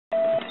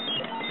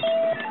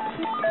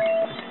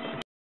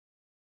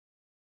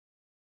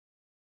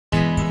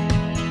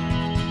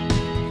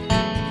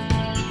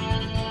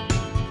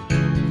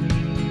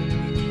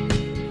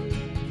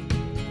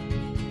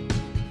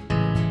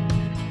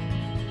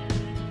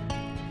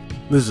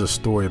This is a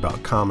story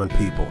about common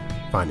people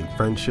finding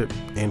friendship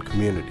and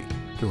community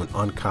through an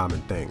uncommon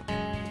thing.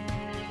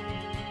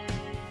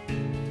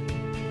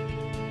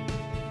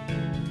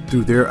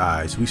 Through their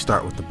eyes, we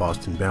start with the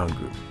Boston Bound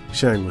Group,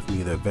 sharing with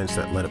me the events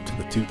that led up to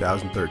the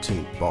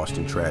 2013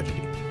 Boston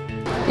tragedy.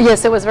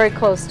 Yes, it was very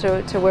close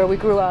to where we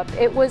grew up.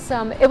 It was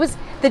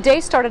the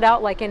day started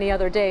out like any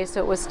other day,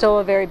 so it was still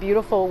a very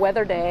beautiful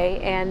weather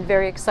day and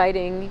very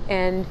exciting.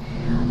 And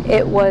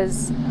it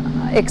was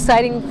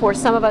exciting for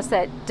some of us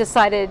that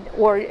decided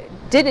or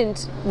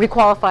didn't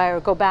requalify or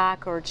go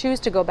back or choose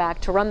to go back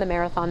to run the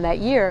marathon that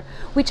year.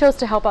 We chose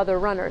to help other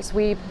runners.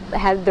 There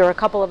were a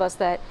couple of us,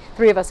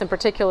 three of us in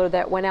particular,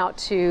 that went out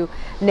to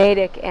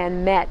Natick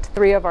and met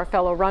three of our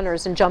fellow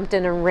runners and jumped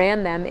in and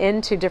ran them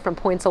into different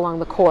points along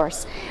the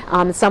course.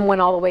 Some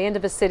went all the way into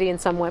the city and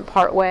some went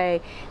part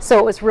way. So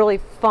it was really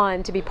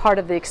fun to be part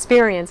of the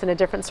experience in a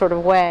different sort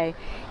of way.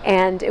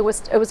 And it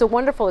was a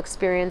wonderful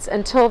experience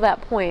until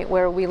that point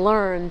where we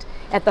learned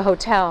at the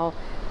hotel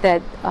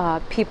that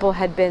people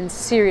had been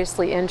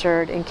seriously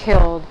injured and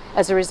killed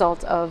as a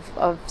result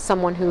of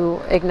someone who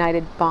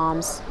ignited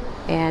bombs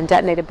and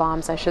detonated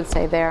bombs, I should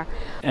say, there.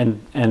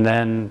 And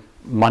then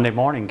Monday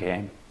morning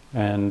came,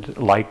 and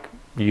like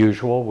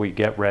usual, we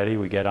get ready,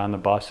 we get on the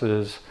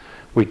buses,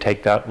 we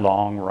take that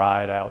long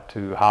ride out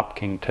to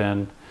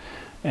Hopkinton,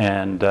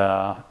 and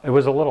it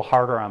was a little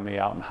harder on me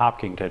out in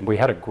Hopkinton. We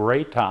had a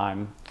great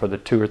time for the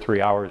 2 or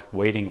 3 hours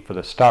waiting for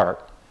the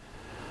start,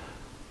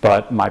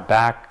 but my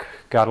back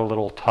got a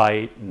little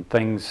tight and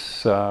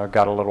things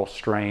got a little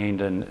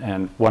strained,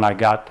 and when I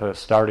got to the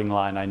starting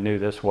line, I knew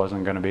this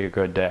wasn't going to be a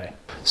good day.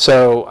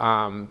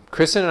 So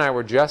Kristen and I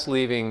were just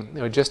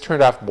leaving, just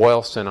turned off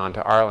Boylston onto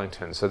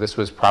Arlington, so this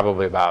was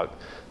probably about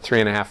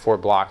 3.5, 4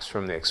 blocks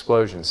from the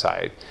explosion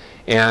site.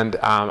 And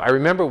I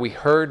remember we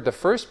heard the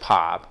first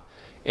pop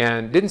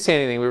and didn't say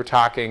anything. We were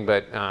talking,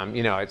 but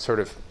it sort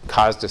of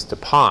caused us to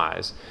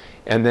pause.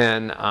 And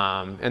then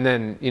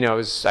it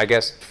was, I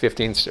guess,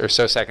 15 or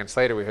so seconds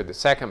later, we heard the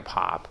second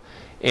pop,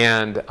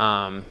 and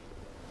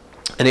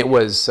it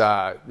was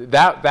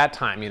that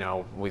time,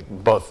 we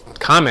both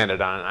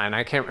commented on it, and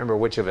I can't remember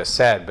which of us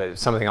said, but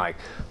something like,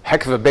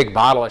 "Heck of a big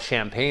bottle of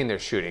champagne they're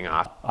shooting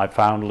off." I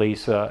found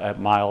Lisa at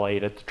mile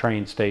 8 at the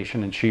train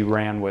station, and she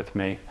ran with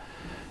me,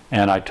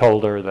 and I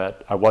told her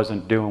that I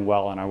wasn't doing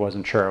well and I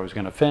wasn't sure I was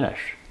going to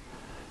finish,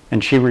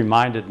 and she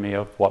reminded me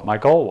of what my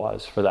goal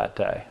was for that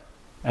day.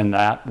 And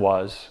that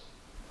was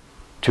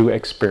to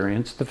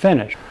experience the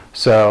finish.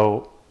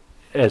 So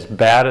as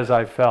bad as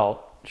I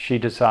felt, she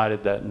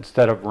decided that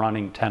instead of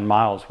running 10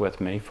 miles with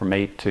me from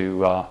 8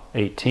 to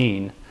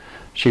 18,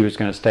 she was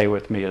going to stay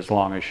with me as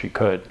long as she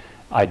could.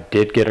 I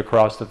did get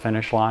across the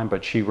finish line,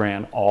 but she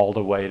ran all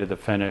the way to the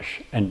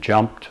finish and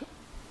jumped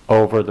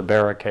over the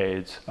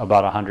barricades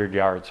about 100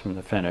 yards from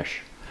the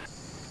finish.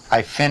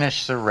 I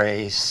finished the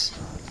race,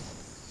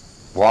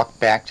 walked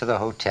back to the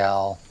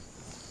hotel.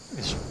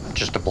 It's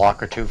just a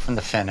block or two from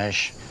the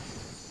finish.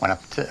 Went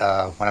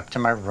up to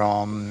my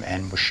room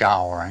and was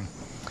showering.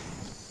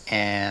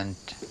 And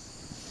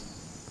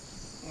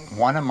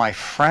one of my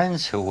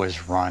friends who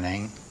was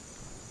running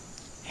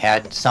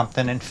had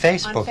something in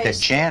Facebook that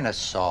Janice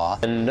saw.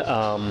 And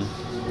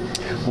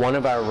one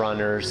of our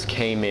runners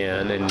came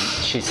in and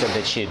she said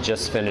that she had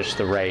just finished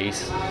the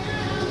race.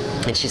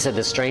 And she said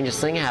the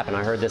strangest thing happened.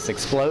 I heard this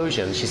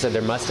explosion. She said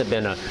there must have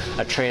been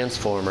a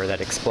transformer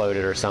that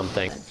exploded or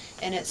something.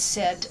 And it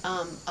said,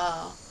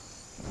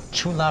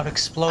 two loud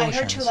explosions. I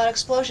heard 2 loud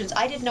explosions.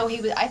 I didn't know he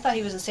was. I thought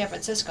he was in San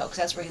Francisco because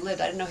that's where he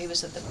lived. I didn't know he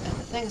was at the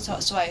thing.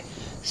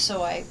 So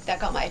that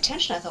got my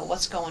attention. I thought,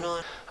 what's going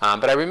on?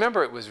 But I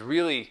remember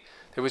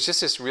there was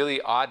just this really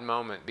odd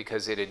moment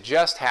because it had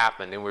just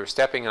happened, and we were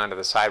stepping onto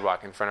the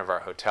sidewalk in front of our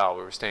hotel.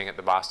 We were staying at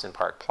the Boston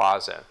Park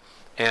Plaza,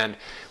 and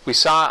we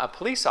saw a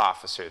police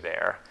officer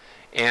there.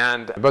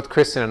 And both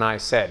Kristen and I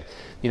said,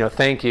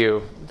 thank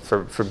you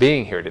for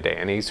being here today.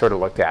 And he sort of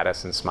looked at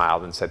us and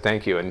smiled and said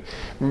thank you. And,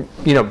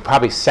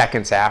 probably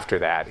seconds after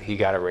that, he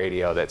got a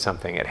radio that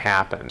something had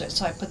happened.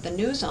 So I put the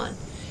news on,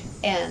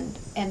 and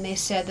they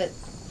said that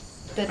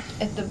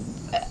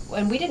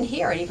and we didn't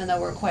hear it, even though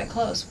we were quite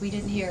close. We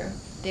didn't hear,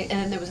 and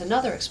then there was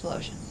another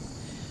explosion.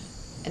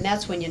 And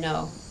that's when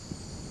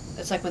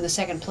it's like when the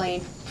second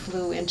plane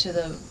flew into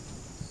the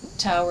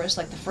towers,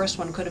 like the first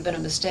one could have been a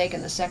mistake,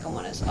 and the second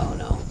one is, oh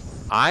no.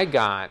 I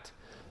got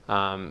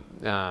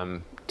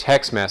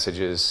text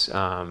messages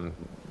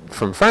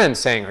from friends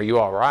saying, "Are you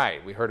all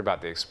right? We heard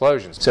about the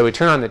explosions." So we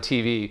turn on the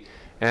TV,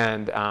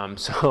 and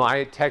so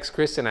I text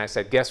Kristen, and I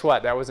said, "Guess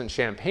what? That wasn't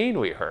champagne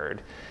we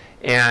heard."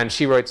 And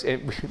she wrote,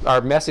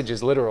 our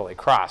messages literally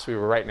crossed. We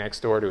were right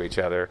next door to each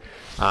other.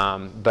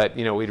 But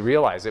we'd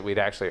realized that we'd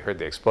actually heard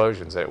the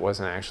explosions, that it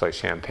wasn't actually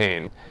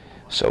champagne.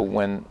 So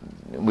when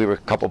we were a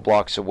couple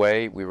blocks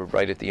away, we were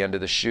right at the end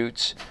of the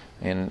chutes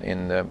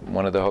in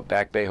one of the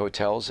Back Bay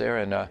hotels there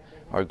in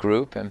our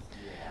group. And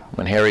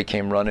when Harry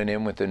came running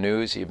in with the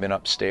news, he'd been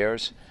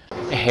upstairs.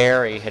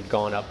 Harry had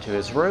gone up to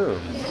his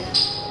room,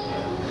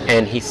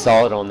 and he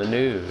saw it on the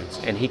news,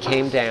 and he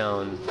came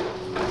down,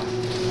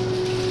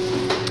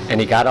 and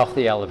he got off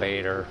the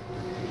elevator,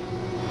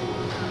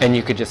 And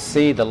you could just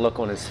see the look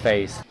on his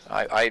face.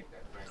 I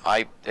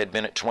had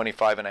been at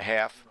 25 and a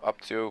half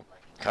up to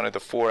kind of the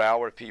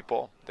 4-hour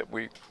people that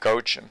we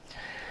coach, and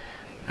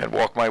had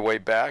walked my way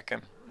back,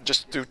 and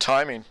just through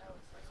timing,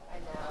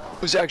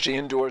 it was actually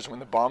indoors when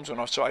the bombs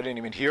went off, so I didn't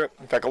even hear it.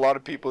 In fact, a lot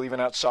of people even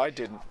outside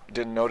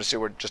didn't notice. They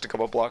were just a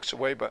couple of blocks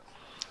away. But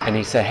And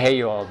he said, hey,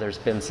 you all, there's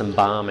been some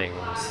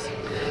bombings.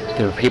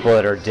 There are people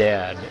that are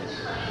dead.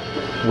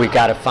 We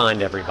got to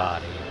find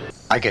everybody.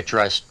 I get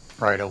dressed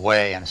right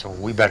away, and so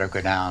we better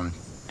go down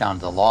to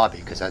the lobby,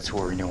 because that's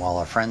where we knew all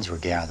our friends were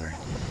gathering.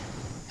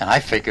 And I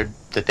figured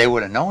that they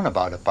would have known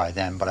about it by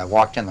then, but I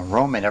walked in the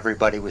room and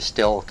everybody was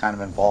still kind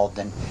of involved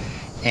in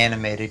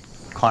animated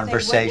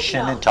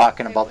conversation and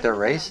talking about their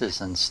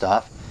races and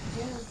stuff.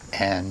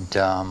 Yeah. And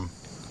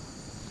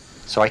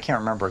so I can't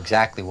remember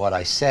exactly what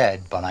I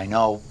said, but I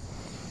know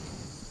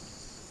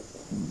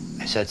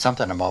I said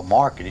something about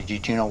Mark.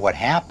 Did you know what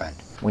happened?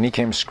 when he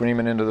came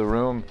screaming into the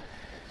room,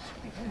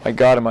 my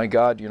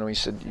God, you know, he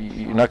said,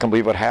 you're not going to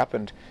believe what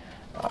happened.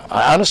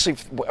 I honestly,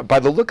 by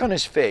the look on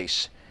his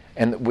face,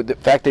 and with the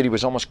fact that he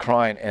was almost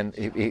crying, and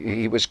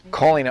he was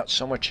calling out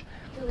so much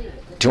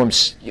to him,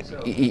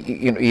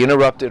 he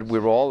interrupted. We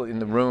were all in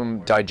the room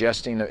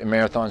digesting the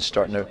marathon,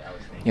 starting to,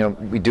 you know,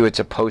 we do it's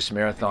a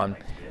post-marathon,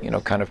 you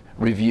know, kind of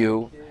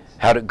review,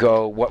 how'd it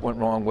go, what went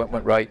wrong, what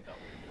went right,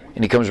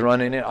 and he comes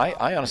running in.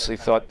 I honestly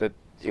thought that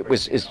it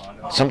was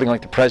something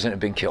like the president had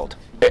been killed.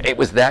 It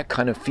was that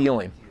kind of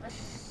feeling.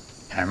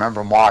 And I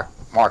remember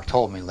Mark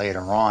told me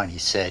later on, he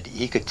said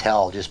he could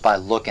tell just by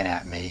looking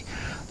at me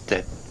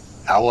that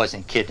I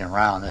wasn't kidding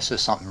around. This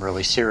was something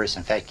really serious.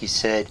 In fact, he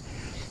said,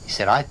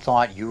 I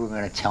thought you were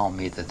going to tell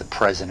me that the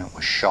president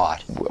was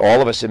shot.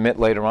 All of us admit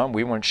later on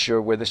we weren't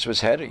sure where this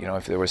was headed. You know,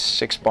 if there was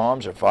 6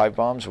 bombs or 5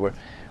 bombs, were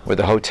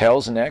the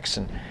hotels next?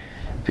 And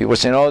people were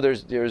saying, oh,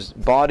 there's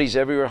bodies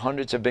everywhere,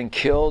 hundreds have been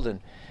killed, and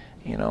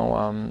you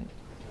know,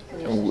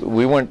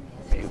 we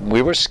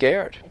were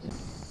scared.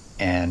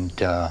 And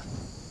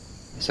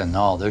he said,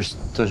 no, there's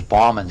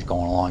bombings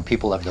going along.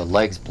 People have their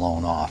legs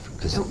blown off,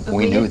 because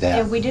we knew that.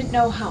 And we didn't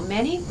know how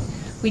many.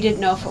 We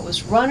didn't know if it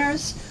was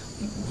runners.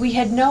 We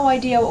had no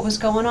idea what was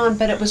going on,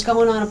 but it was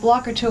going on a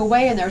block or 2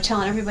 away, and they were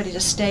telling everybody to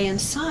stay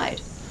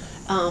inside.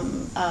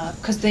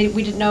 Because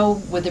we didn't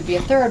know, would there be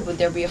a third, would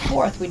there be a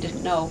fourth? We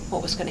didn't know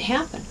what was going to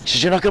happen. She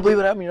says, you're not going to believe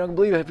what happened, you're not going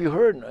to believe it, have you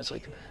heard? And I was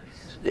like,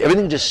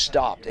 everything just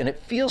stopped. And it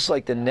feels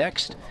like the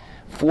next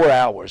 4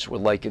 hours were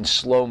like in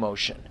slow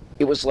motion.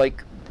 It was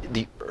like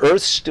the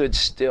earth stood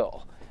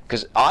still,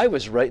 because I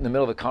was right in the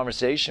middle of a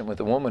conversation with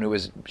a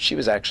woman she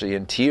was actually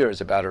in tears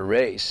about her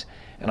race,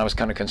 and I was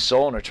kind of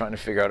consoling her, trying to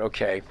figure out,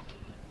 okay,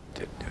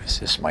 is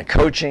this my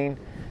coaching?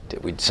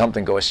 Did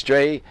something go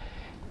astray?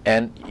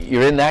 And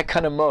you're in that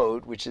kind of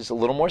mode, which is a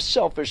little more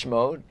selfish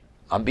mode.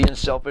 I'm being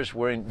selfish,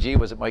 worrying, gee,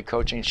 was it my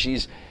coaching?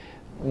 She's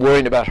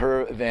worrying about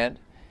her event,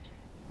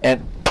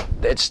 and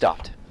it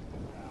stopped.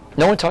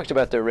 No one talked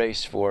about their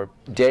race for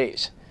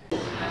days.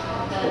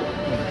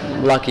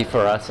 Lucky for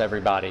us,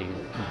 everybody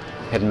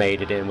had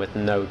made it in with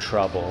no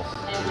trouble.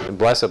 And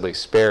blessedly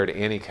spared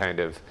any kind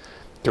of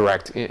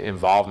direct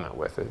involvement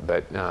with it,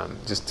 but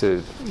just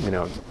to, you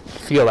know,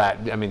 feel that,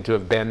 I mean, to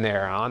have been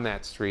there on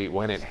that street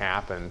when it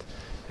happened,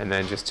 and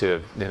then just to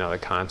have, you know, the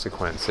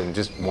consequence, and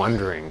just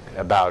wondering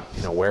about,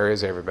 you know, where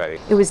is everybody?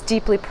 It was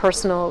deeply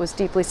personal, it was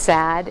deeply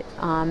sad,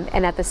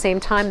 and at the same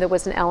time there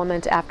was an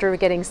element after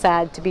getting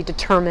sad to be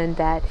determined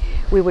that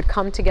we would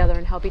come together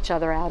and help each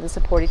other out and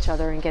support each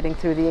other in getting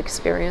through the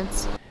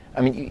experience.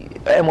 I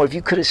mean, Emma, if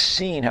you could have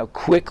seen how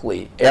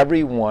quickly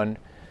everyone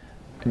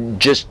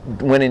just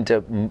went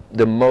into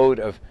the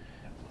mode of,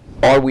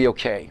 are we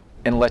okay?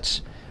 And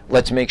let's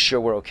make sure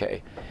we're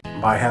okay.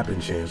 By happen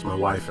chance, my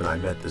wife and I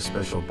met this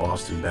special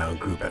Boston-bound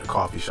group at a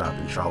coffee shop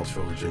in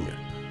Charlottesville, Virginia.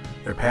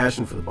 Their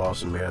passion for the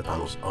Boston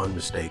Marathon was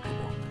unmistakable.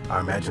 Our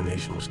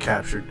imagination was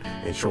captured,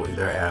 and shortly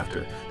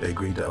thereafter, they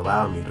agreed to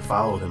allow me to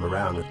follow them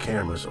around with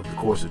cameras over the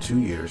course of 2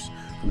 years,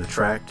 from the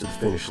track to the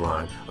finish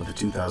line of the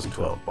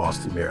 2012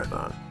 Boston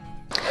Marathon.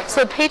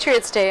 So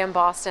Patriots Day in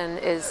Boston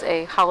is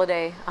a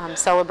holiday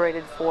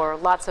celebrated for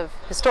lots of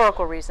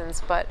historical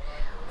reasons, but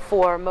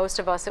for most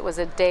of us it was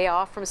a day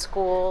off from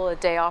school, a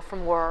day off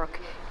from work,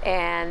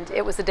 and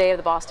it was the day of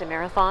the Boston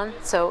Marathon,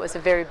 so it was a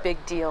very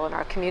big deal in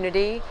our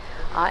community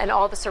and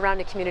all the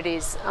surrounding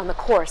communities on the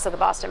course of the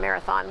Boston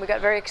Marathon. We got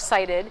very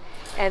excited,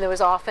 and there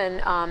was often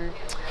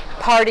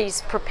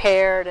parties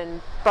prepared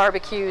and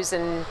barbecues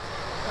and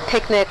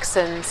picnics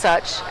and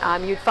such.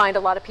 You'd find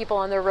a lot of people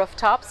on their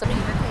rooftops.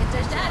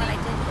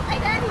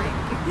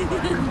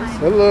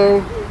 Hello.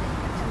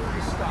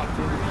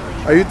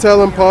 Are you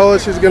telling Paula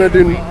she's going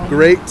to do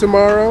great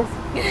tomorrow?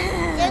 You're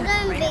going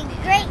to be a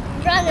great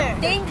runner.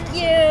 Thank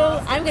you.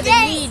 I'm going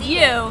to need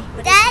you.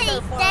 Daddy,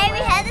 we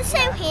had the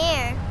same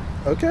here.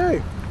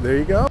 Okay, there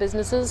you go.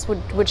 Businesses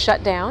would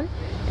shut down,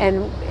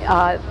 and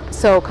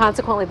so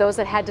consequently those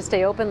that had to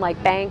stay open,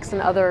 like banks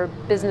and other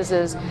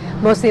businesses,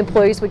 most of the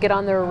employees would get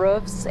on their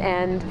roofs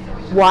and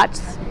watch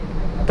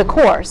the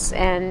course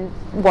and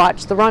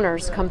watch the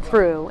runners come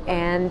through.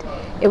 And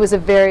it was a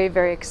very,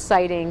 very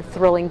exciting,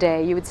 thrilling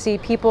day. You would see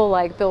people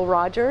like Bill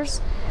Rogers,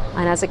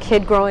 and as a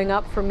kid growing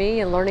up for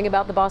me and learning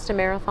about the Boston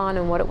Marathon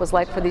and what it was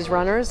like for these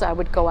runners, I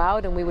would go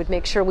out and we would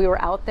make sure we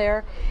were out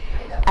there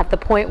at the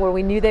point where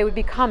we knew they would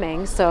be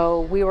coming.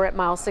 So we were at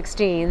mile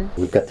 16.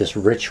 We've got this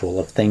ritual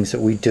of things that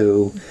we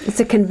do. It's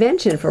a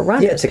convention for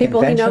runners. Yeah, it's a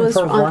People convention he knows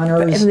for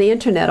runners. in the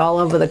internet all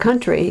over the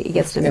country, he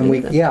gets to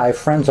meet them. Yeah, I have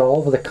friends all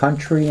over the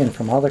country and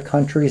from other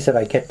countries that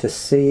I get to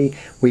see.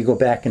 We go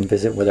back and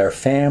visit with our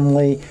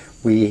family.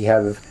 We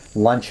have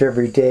lunch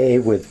every day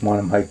with one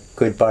of my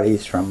good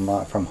buddies from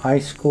high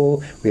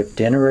school. We have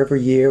dinner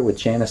every year with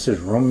Janice's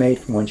roommate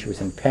from when she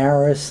was in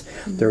Paris.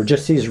 There are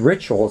just these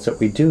rituals that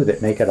we do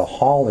that make it a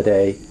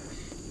holiday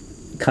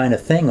kind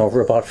of thing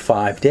over about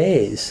 5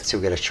 days. So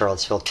we got a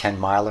Charlottesville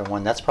 10-miler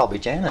one. That's probably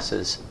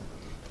Janice's,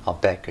 I'll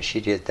bet, because she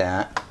did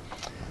that.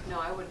 No,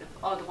 I wouldn't have.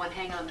 Oh, the one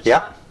hanging on the Yeah,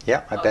 top?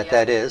 yeah, I bet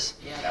that is.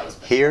 Yeah, that was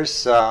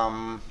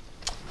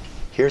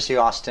Here's the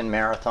Austin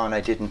Marathon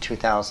I did in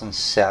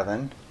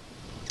 2007.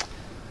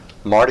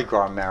 Mardi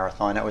Gras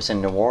Marathon, that was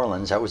in New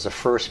Orleans. That was the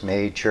first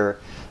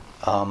major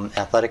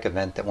athletic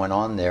event that went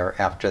on there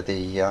after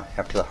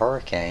the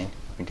hurricane.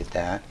 We did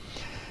that.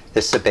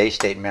 This is the Bay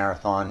State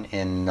Marathon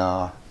in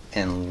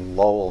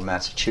Lowell,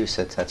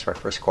 Massachusetts. That's where I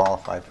first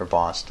qualified for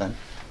Boston.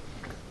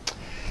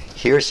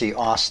 Here's the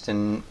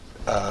Austin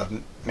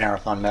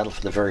Marathon medal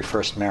for the very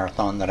first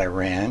marathon that I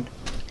ran.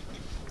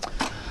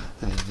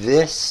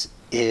 This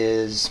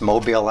is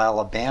Mobile,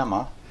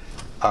 Alabama.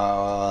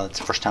 It's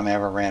the first time I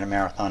ever ran a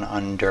marathon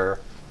under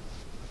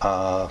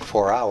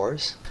 4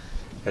 hours.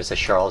 There's a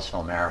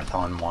Charlottesville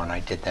Marathon one. I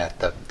did that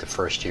the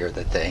first year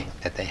that they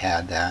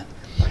had that.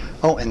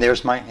 Oh, and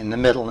there's in the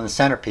middle and the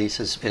centerpiece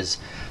is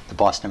the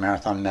Boston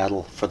Marathon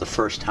medal for the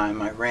first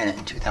time I ran it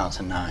in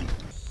 2009.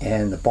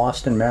 And the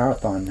Boston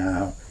Marathon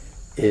now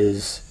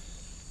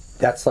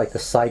that's like the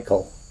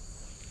cycle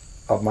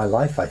of my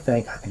life, I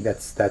think. I think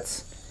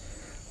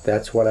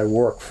that's what I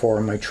work for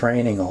in my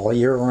training all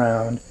year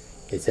round.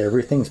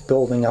 Everything's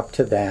building up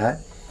to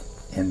that,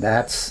 and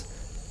that's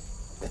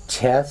the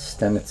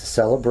test, and it's a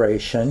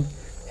celebration,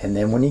 and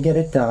then when you get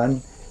it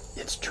done,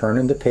 it's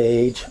turning the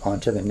page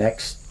onto the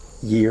next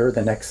year,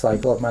 the next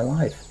cycle of my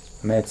life.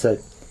 I mean,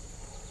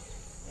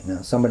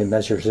 somebody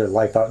measures their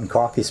life out in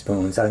coffee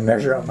spoons. I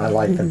measure out my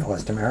life in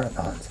Boston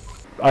marathons.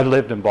 I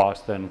lived in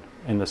Boston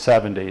in the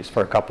 70s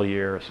for a couple of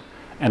years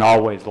and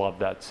always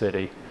loved that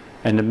city.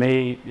 And to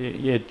me,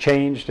 it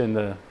changed in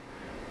the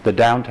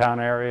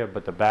downtown area,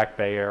 but the Back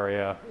Bay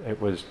area,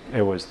 it was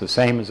the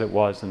same as it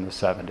was in the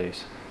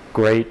 70s.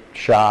 Great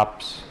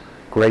shops,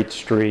 great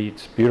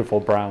streets,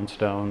 beautiful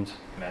brownstones.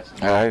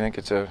 I think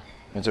it's a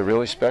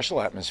really special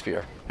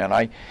atmosphere, and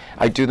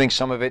I do think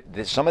some of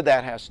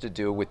that has to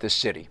do with the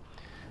city.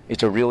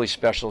 It's a really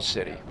special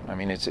city. I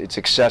mean, it's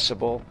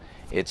accessible.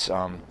 It's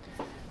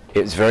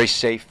very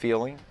safe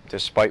feeling,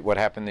 despite what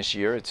happened this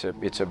year. It's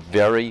a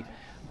very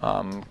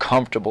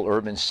comfortable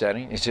urban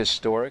setting. It's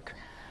historic.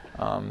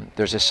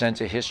 There's a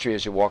sense of history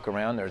as you walk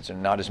around. There's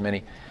not as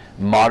many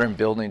modern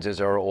buildings as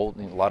there are a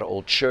lot of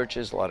old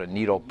churches, a lot of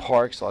neat old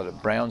parks, a lot of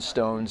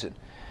brownstones. And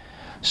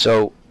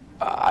so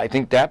I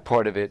think that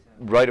part of it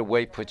right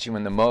away puts you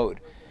in the mode.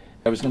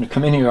 I was going to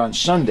come in here on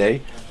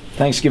Sunday,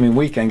 Thanksgiving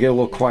weekend, get a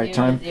little quiet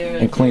time,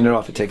 and clean it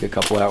off. It'd take a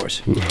couple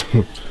hours.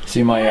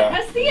 See my,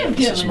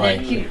 this is my,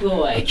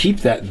 I keep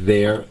that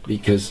there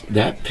because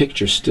that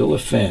picture still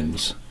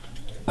offends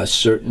a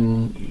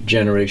certain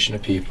generation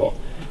of people.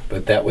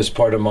 But that was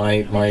part of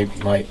my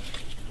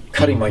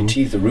cutting my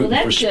teeth,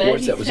 rooting for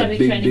sports. That was a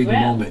big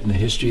moment in the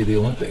history of the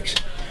Olympics.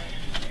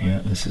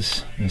 Yeah, this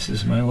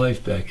is my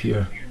life back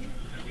here.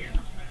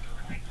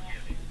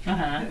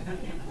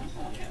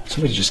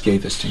 Somebody just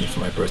gave this to me for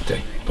my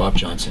birthday, Bob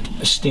Johnson.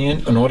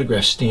 An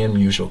autographed Stan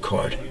Musial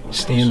card.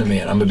 Stan the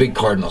man. I'm a big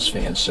Cardinals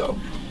fan, so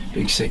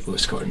big St.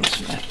 Louis Cardinals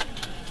fan.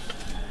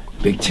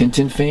 Big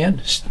Tintin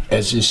fan,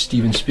 as is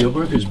Steven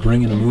Spielberg, who's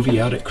bringing a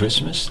movie out at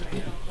Christmas.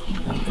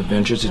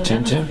 Adventures of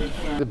Tintin.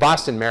 The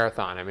Boston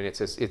Marathon, I mean, it's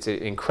an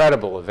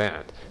incredible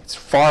event. It's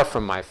far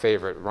from my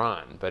favorite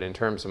run, but in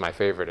terms of my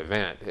favorite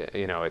event,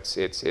 you know,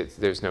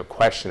 there's no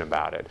question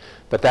about it.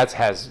 But that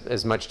has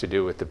as much to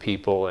do with the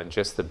people and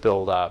just the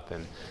build-up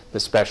and the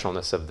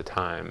specialness of the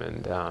time.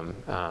 And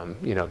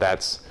you know,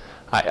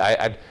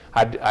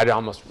 I'd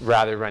almost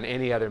rather run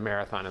any other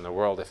marathon in the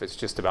world if it's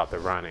just about the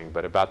running,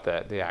 but about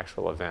the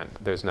actual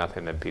event, there's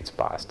nothing that beats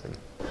Boston.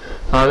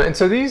 And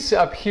so these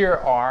up here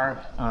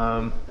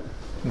are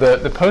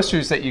the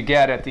posters that you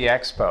get at the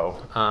expo,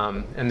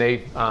 and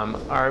they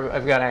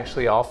I've got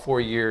actually all 4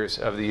 years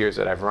of the years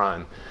that I've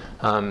run.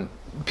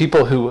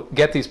 People who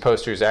get these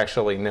posters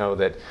actually know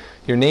that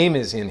your name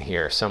is in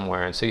here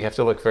somewhere, and so you have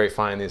to look very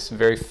fine. This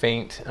very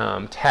faint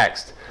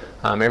text.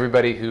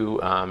 Everybody who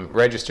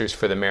registers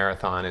for the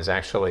marathon is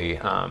actually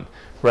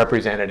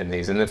represented in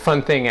these. And the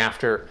fun thing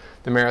after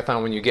the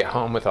marathon, when you get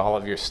home with all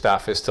of your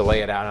stuff, is to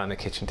lay it out on the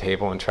kitchen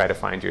table and try to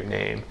find your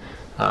name.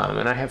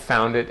 And I have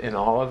found it in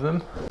all of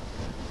them.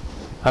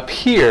 Up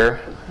here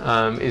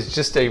is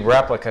just a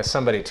replica.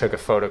 Somebody took a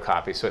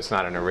photocopy, so it's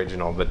not an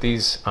original, but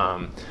these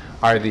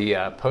are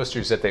the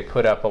posters that they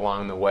put up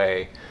along the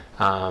way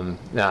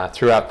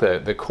throughout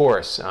the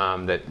course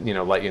that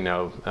let you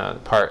know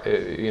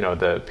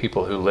the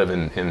people who live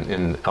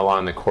in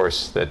along the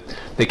course that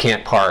they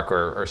can't park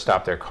or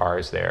stop their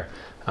cars there,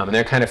 and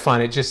they're kind of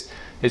fun.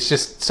 It's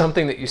just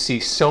something that you see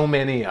so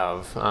many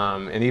of,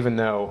 and even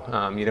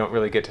though you don't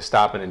really get to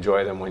stop and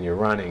enjoy them when you're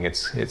running,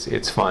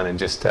 it's fun. And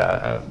just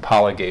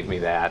Paula gave me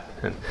that,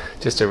 and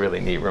just a really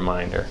neat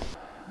reminder.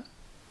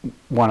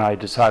 When I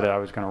decided I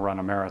was going to run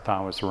a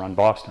marathon was to run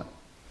Boston,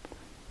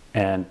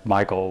 and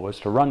my goal was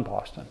to run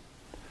Boston.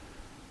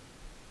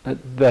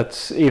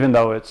 That's, even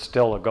though it's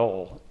still a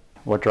goal,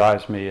 what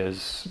drives me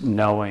is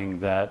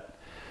knowing that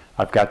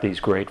I've got these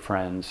great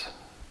friends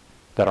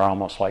that are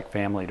almost like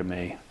family to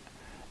me,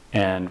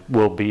 and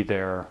will be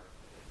there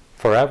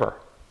forever.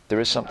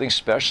 There is something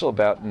special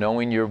about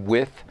knowing you're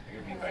with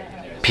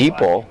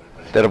people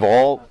that have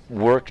all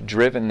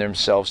driven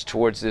themselves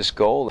towards this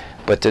goal.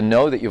 But to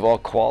know that you've all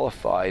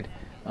qualified,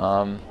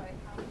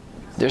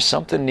 there's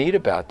something neat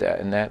about that,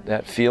 and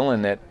that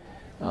feeling that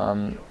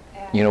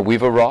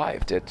we've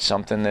arrived at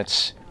something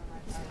that's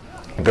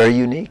very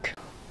unique.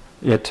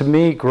 Yeah, to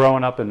me,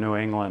 growing up in New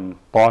England,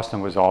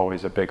 Boston was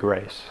always a big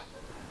race.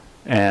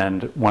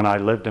 And when I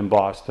lived in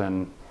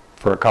Boston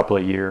for a couple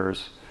of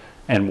years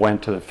and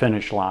went to the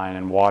finish line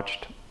and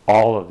watched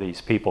all of these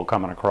people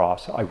coming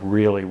across, I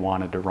really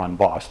wanted to run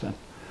Boston.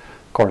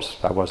 Of course,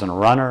 I wasn't a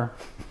runner.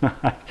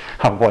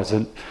 I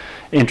wasn't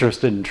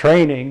interested in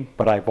training,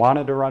 but I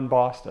wanted to run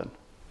Boston.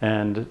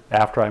 And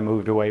after I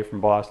moved away from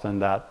Boston,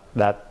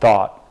 that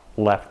thought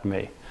left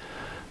me.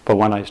 But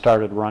when I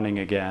started running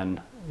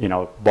again,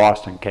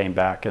 Boston came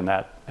back in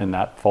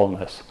that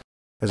fullness.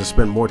 As I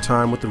spent more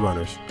time with the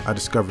runners, I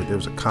discovered there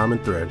was a common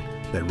thread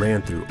that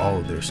ran through all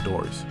of their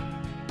stories.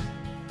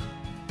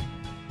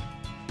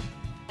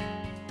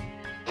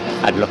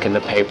 I'd look in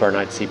the paper and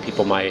I'd see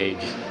people my age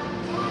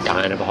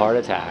dying of a heart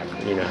attack,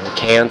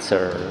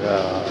 cancer.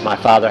 My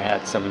father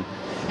had some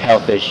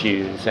health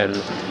issues, and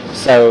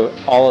so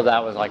all of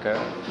that was like a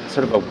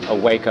sort of a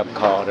wake-up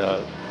call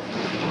to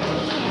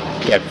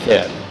get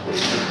fit.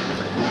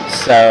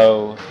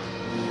 So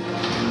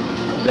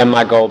then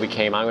my goal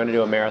became, I'm going to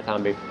do a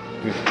marathon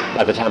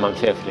by the time I'm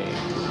 50.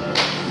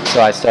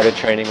 So I started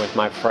training with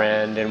my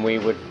friend, and we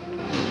would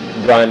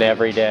run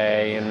every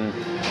day, and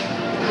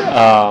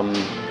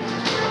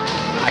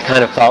I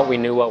kind of thought we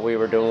knew what we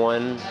were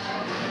doing,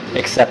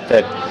 except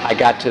that I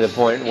got to the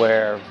point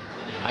where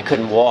I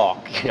couldn't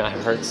walk. I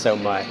hurt so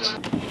much.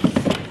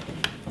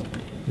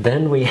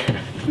 Then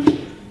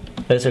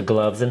those are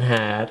gloves and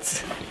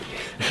hats,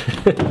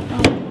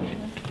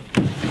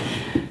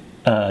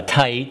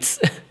 tights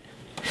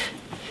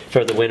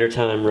for the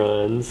wintertime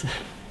runs.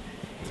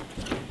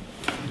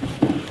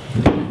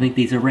 I think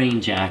these are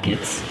rain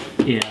jackets.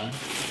 Yeah.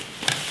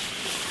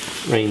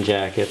 Rain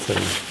jackets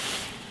and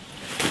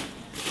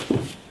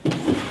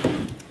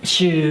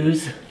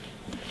shoes.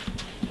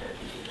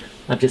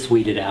 I've just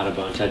weeded out a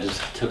bunch. I just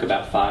took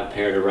about 5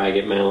 pair to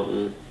Ragged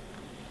Mountain.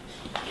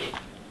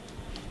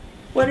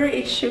 What are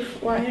each shoe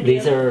for?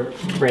 These are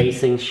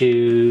racing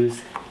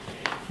shoes.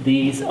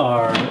 These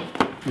are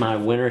my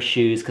winter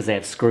shoes because they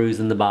have screws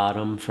in the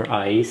bottom for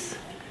ice.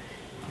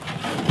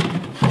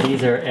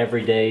 These are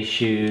everyday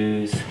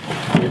shoes.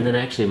 And then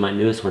actually my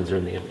newest ones are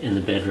in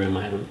the bedroom.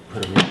 I haven't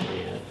put them in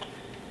there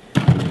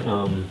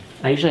yet.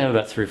 I usually have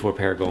about 3 or 4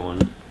 pair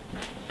going.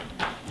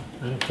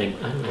 I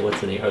don't know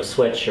what's in here. Oh,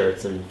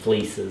 sweatshirts and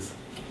fleeces.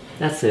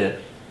 That's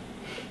it.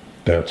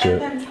 That's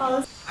it.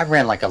 I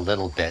ran like a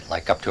little bit,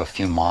 like up to a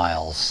few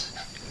miles,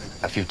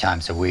 a few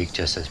times a week,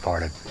 just as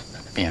part of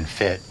being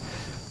fit.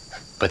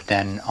 But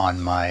then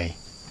on my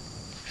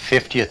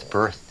 50th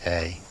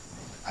birthday,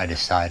 I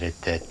decided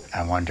that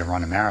I wanted to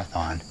run a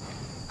marathon.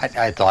 I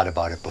had thought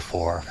about it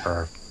before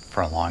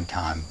for a long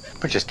time,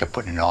 but just kept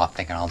putting it off,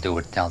 thinking I'll do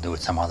it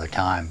some other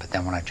time. But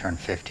then when I turned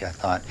 50, I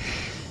thought,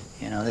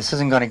 this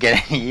isn't going to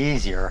get any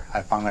easier.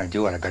 If I'm going to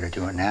do it, I better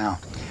do it now.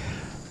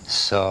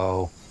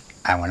 So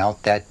I went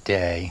out that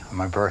day on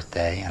my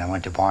birthday, and I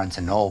went to Barnes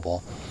 &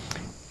 Noble,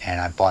 and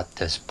I bought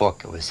this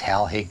book. It was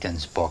Hal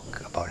Higdon's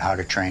book about how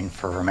to train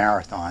for a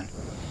marathon.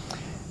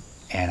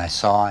 And I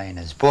saw in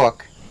his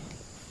book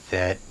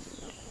that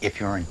if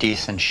you're in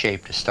decent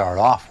shape to start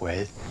off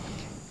with,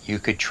 you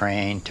could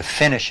train to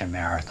finish a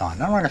marathon.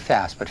 Not run it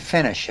fast, but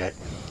finish it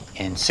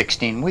in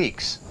 16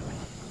 weeks.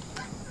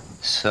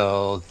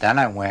 So then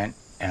I went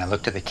and I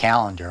looked at the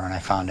calendar and I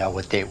found out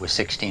what date was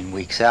 16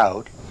 weeks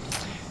out.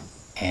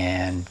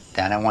 And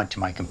then I went to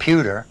my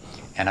computer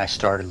and I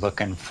started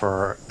looking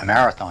for a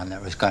marathon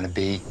that was going to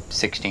be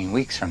 16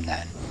 weeks from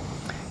then.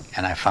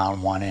 And I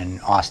found one in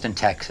Austin,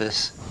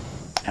 Texas,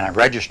 and I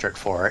registered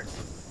for it.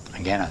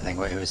 Again, I think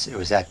it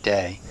was that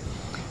day.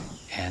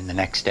 And the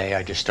next day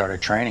I just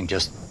started training,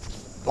 just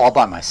all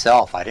by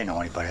myself. I didn't know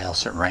anybody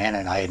else that ran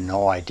it. I had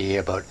no idea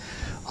about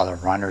other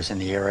runners in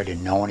the area. I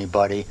didn't know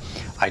anybody.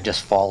 I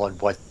just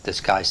followed what this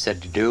guy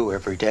said to do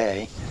every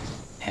day.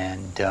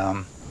 And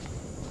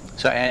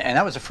So, and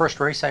that was the first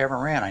race I ever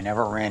ran. I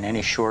never ran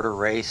any shorter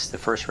race. The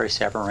first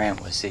race I ever ran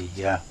was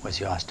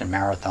the Austin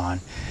Marathon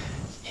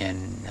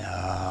in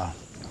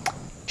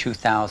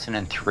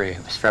 2003.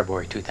 It was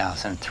February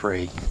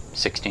 2003,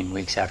 16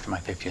 weeks after my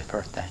 50th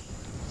birthday.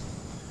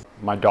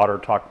 My daughter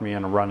talked me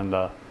into running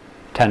the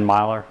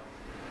 10-miler,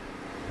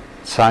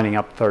 signing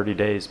up 30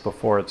 days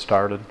before it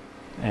started.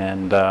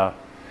 And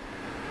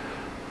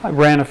I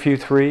ran a few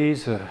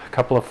 3s, a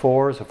couple of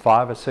 4s, a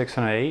 5, a 6,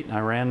 and an 8, and I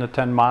ran the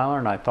 10-miler,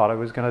 and I thought I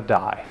was going to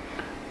die.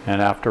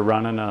 And after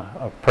running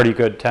a pretty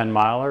good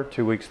 10-miler,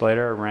 2 weeks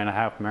later I ran a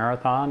half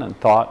marathon and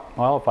thought,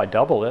 well, if I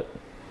double it,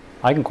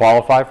 I can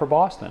qualify for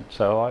Boston.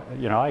 So,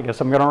 you know, I guess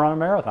I'm going to run a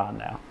marathon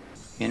now.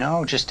 You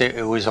know, just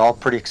it was all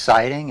pretty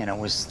exciting, and it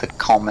was the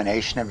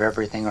culmination of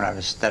everything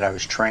that I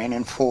was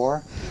training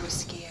for. You were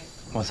scared.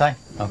 Was I?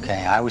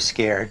 Okay, I was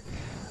scared.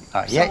 So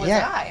was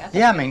I.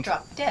 I mean,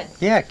 dropped dead.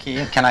 Yeah,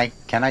 can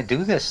I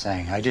do this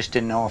thing? I just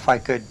didn't know if I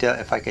could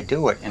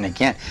do it. And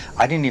again,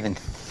 I didn't even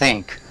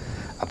think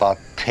about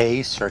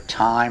pace or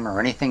time or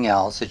anything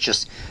else. It's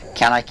just,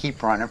 can I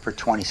keep running for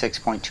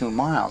 26.2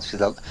 miles?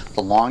 The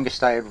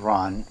longest I had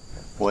run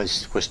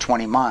was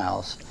 20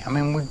 miles. I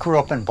mean, we grew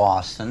up in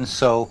Boston,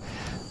 so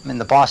I mean,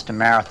 the Boston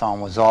Marathon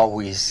was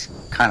always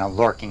kind of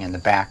lurking in the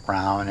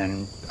background,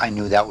 and I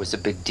knew that was a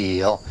big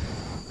deal.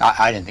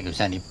 I didn't think there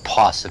was any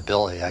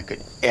possibility I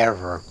could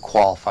ever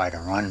qualify to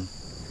run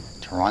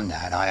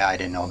that. I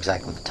didn't know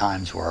exactly what the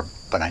times were,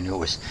 but I knew it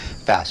was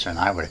faster than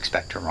I would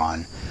expect to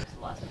run.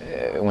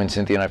 When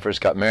Cynthia and I first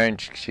got married,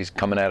 she's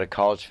coming out of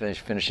college,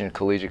 finishing a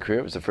collegiate career.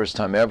 It was the first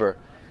time ever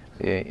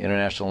the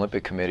International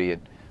Olympic Committee had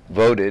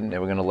voted and they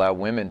were going to allow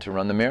women to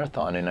run the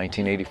marathon in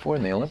 1984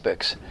 in the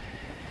Olympics.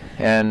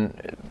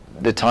 And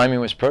the timing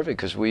was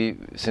perfect because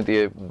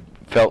Cynthia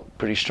felt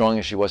pretty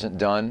strongly she wasn't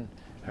done.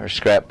 Her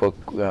scrapbook,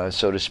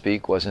 so to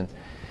speak, wasn't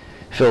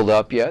filled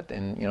up yet,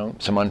 and you know,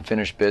 some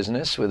unfinished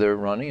business with her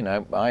running.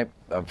 I'm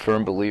a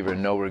firm believer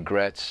in no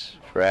regrets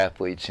for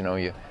athletes. You know,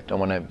 you don't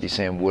want to be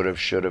saying would have,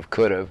 should have,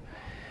 could have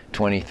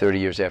 20, 30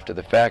 years after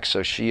the fact.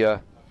 So she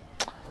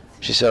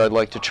said, I'd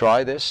like to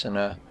try this,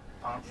 and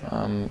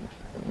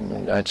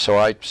so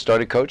I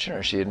started coaching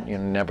her. She had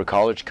never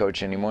college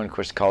coach anymore, and of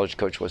course the college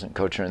coach wasn't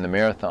coaching her in the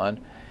marathon.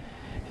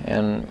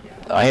 And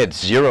I had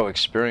zero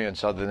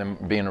experience other than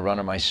being a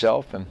runner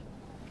myself, and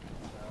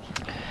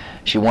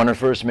she won her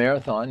first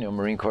marathon,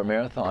 Marine Corps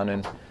marathon,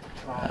 and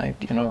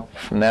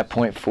from that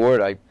point forward,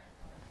 I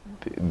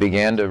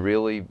began to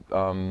really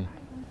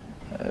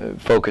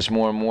focus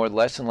more and more,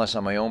 less and less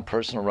on my own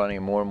personal running,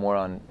 and more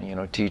on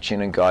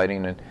teaching and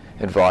guiding and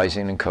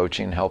advising and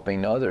coaching,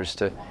 helping others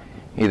to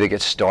either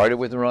get started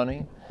with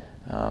running,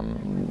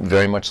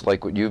 very much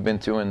like what you've been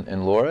through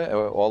in Laura,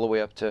 or all the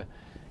way up to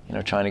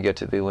trying to get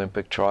to the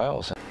Olympic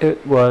trials.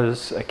 It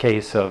was a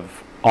case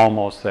of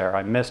almost there.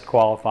 I missed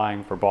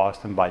qualifying for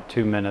Boston by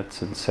 2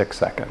 minutes and 6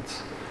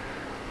 seconds.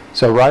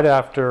 So right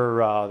after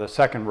the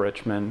second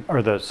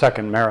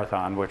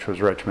marathon, which was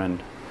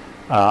Richmond,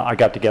 I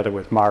got together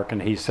with Mark,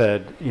 and he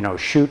said,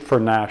 shoot for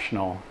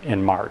national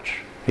in March.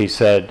 He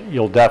said,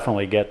 you'll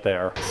definitely get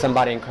there.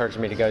 Somebody encouraged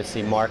me to go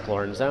see Mark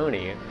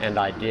Lorenzoni, and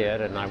I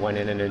did, and I went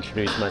in and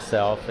introduced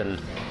myself and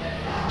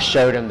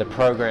showed him the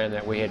program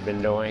that we had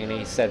been doing, and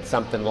he said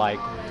something like,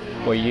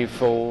 well, you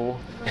fool,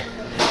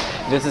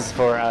 this is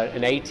for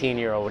an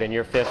 18-year-old and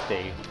you're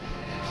 50.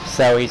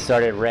 So he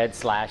started red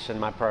slashing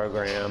my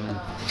program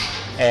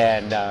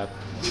and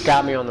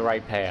got me on the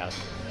right path.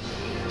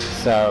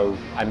 So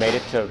I made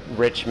it to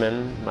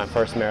Richmond, my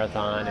first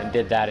marathon, and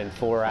did that in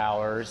 4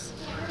 hours.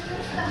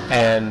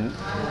 And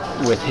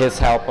with his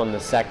help on the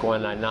second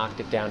one, I knocked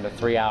it down to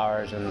 3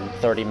 hours and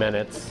 30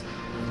 minutes,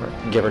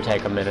 give or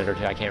take a minute or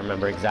two, I can't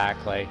remember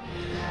exactly.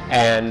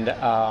 And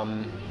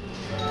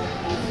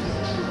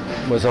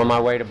was on my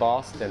way to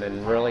Boston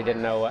and really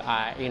didn't know,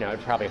 I'd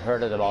probably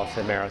heard of the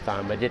Boston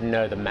Marathon, but didn't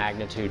know the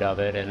magnitude of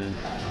it. And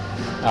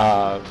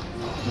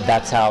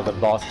that's how the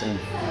Boston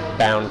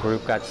Bound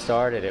group got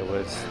started. It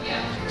was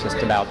just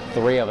about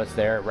 3 of us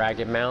there at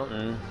Ragged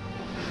Mountain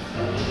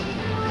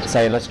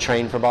saying, let's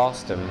train for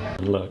Boston.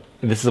 Look,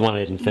 this is the one I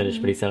didn't finish,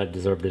 but he said I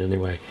deserved it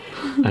anyway.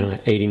 I don't know,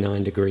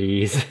 89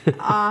 degrees.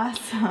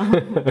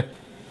 Awesome.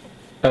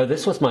 Oh,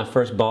 this was my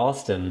first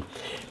Boston.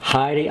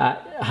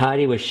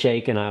 Heidi was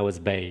shake and I was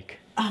bake.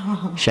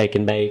 Oh. Shake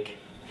and bake.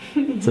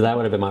 So that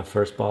would have been my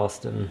first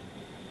Boston.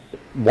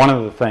 One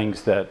of the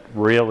things that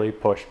really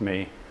pushed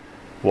me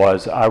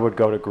was I would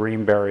go to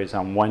Greenberry's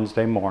on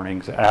Wednesday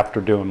mornings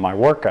after doing my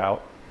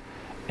workout,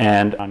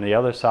 and on the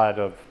other side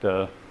of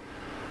the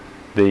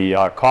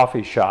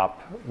coffee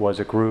shop was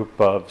a group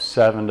of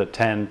 7 to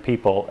 10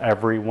 people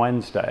every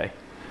Wednesday,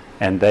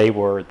 and they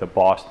were the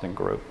Boston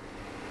group.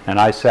 And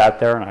I sat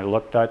there and I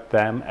looked at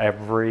them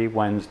every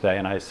Wednesday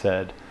and I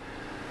said,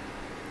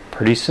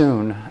 pretty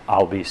soon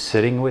I'll be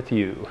sitting with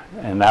you.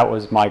 And that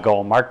was my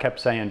goal. Mark kept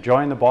saying,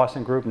 join the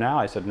Boston group now.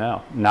 I said,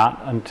 no,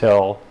 not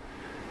until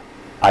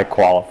I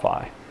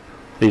qualify.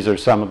 These are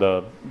some of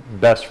the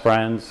best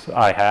friends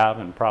I have,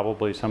 and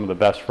probably some of the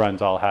best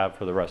friends I'll have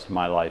for the rest of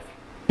my life.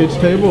 Kids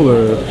table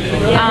or?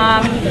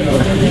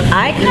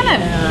 I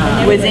kind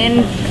of was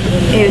in,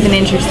 it was an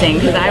interesting,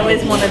 because I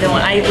was one of the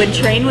one, I would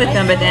train with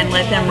them but then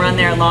let them run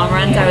their long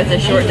runs. I was a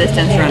short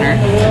distance runner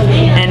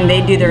and they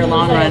do their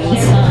long runs,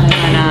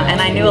 and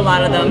I knew a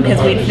lot of them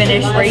because we'd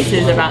finish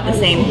races about the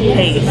same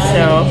pace.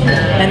 So,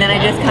 and then I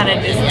just kind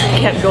of just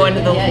kept going to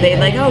the, they'd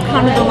like, oh,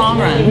 come to the long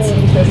runs.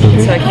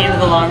 So I came to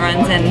the long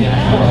runs and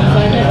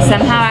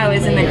somehow I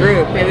was in the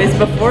group. It was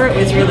before it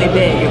was really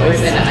big.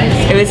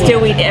 It was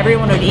still,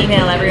 everyone would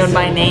email everyone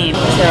by name.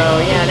 So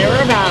yeah, there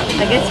were about,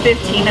 I guess,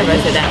 15 of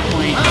us at that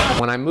point.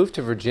 When I moved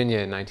to Virginia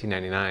in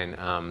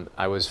 1999,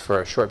 I was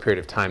for a short period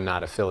of time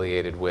not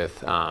affiliated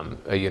with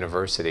a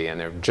university, and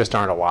there just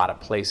aren't a lot of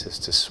places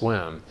to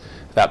swim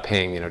without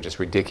paying, just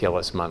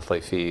ridiculous monthly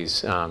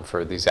fees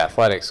for these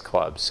athletics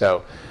clubs.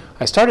 So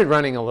I started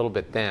running a little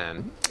bit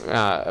then.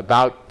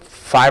 About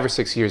 5 or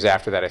 6 years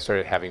after that, I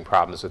started having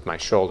problems with my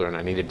shoulder, and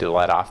I needed to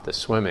let off the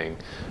swimming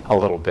a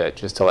little bit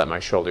just to let my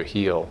shoulder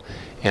heal.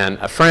 And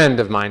a friend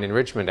of mine in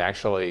Richmond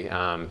actually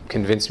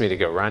convinced me to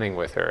go running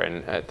with her.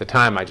 And at the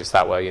time, I just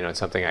thought, well, it's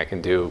something I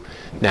can do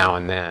now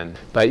and then.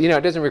 But,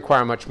 it doesn't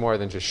require much more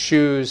than just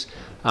shoes.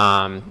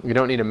 You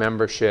don't need a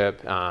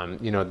membership.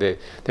 They're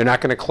not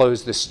going to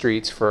close the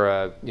streets for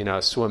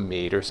a swim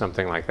meet or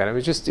something like that. It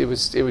was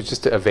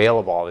just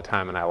available all the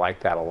time, and I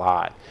liked that a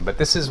lot. But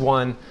this is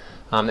one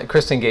that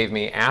Kristen gave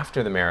me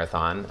after the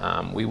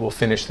marathon. We will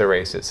finish the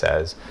race, it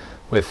says,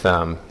 with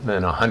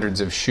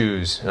hundreds of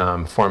shoes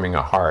forming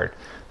a heart.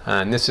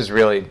 And this is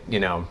really,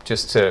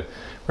 just to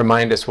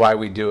remind us why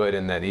we do it,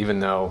 and that even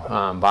though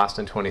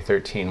Boston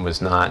 2013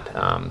 was not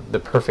the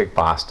perfect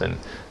Boston,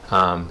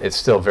 it's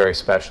still very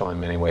special in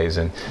many ways,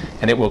 and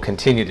it will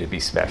continue to be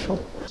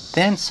special.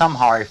 Then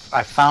somehow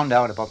I found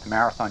out about the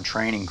marathon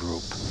training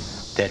group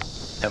that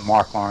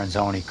Mark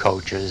Lorenzoni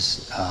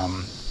coaches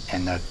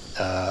and the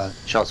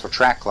Charlottesville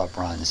Track Club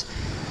runs.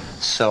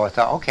 So I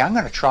thought, okay, I'm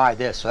going to try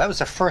this. So that was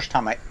the first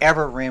time I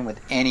ever ran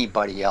with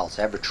anybody else,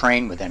 ever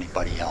trained with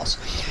anybody else.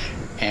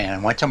 And I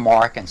went to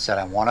Mark and said,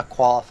 I want to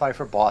qualify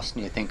for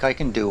Boston. You think I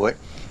can do it?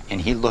 And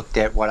he looked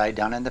at what I'd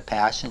done in the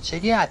past and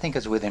said, yeah, I think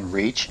it's within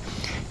reach.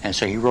 And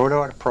so he wrote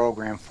out a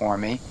program for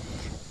me.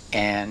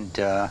 And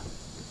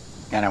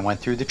I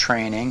went through the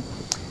training.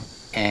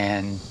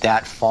 And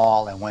that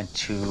fall, I went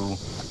to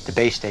the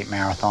Bay State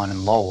Marathon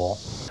in Lowell.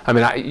 I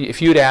mean,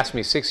 if you'd asked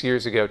me 6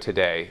 years ago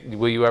today,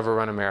 will you ever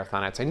run a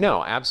marathon? I'd say,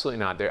 no, absolutely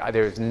not.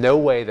 There's no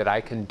way that I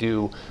can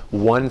do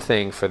one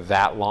thing for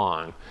that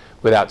long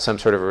without some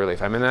sort of a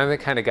relief. I mean, I'm the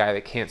kind of guy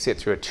that can't sit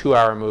through a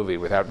 2-hour movie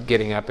without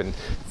getting up and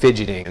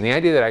fidgeting. And the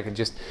idea that I could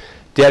just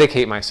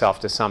dedicate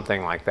myself to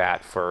something like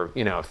that for,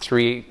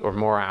 3 or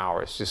more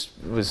hours just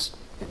was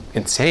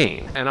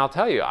insane. And I'll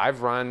tell you,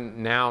 I've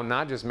run now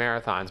not just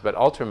marathons but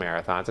ultra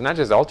marathons, and not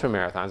just ultra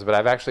marathons, but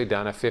I've actually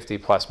done a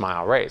 50+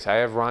 mile race. I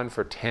have run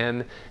for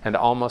 10 and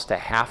almost a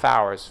half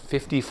hours,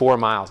 54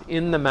 miles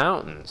in the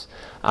mountains.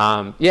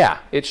 Yeah,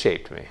 it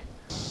shaped me.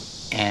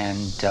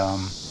 And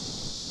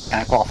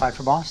I qualified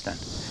for Boston.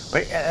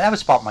 But that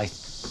was about my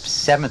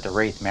 7th or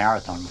 8th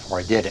marathon before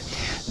I did it.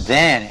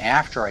 Then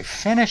after I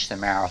finished the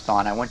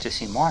marathon, I went to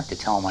see Mark to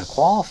tell him I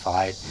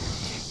qualified,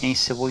 and he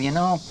said, well, he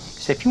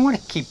said, if you want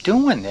to keep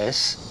doing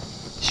this,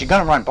 you're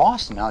going to run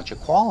Boston now that you're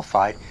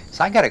qualified.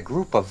 So I got a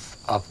group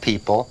of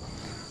people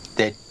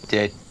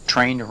that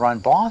train to run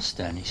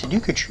Boston. He said,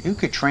 you could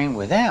train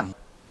with them.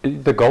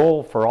 The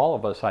goal for all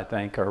of us, I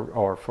think,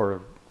 or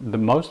for the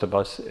most of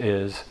us,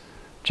 is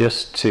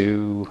just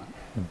to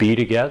be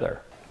together.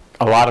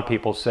 A lot of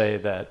people say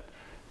that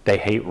they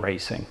hate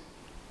racing.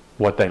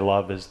 What they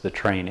love is the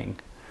training.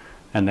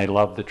 And they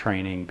love the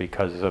training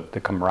because of the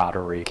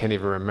camaraderie. I can't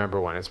even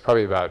remember when. It's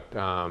probably about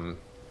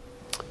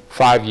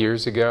 5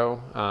 years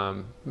ago,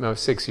 no,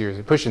 6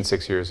 years, pushing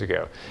 6 years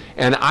ago.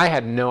 And I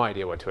had no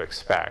idea what to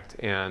expect.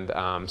 And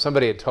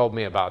somebody had told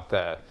me about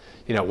the,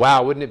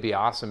 wow, wouldn't it be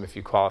awesome if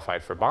you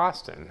qualified for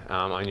Boston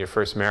on your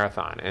first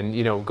marathon? And,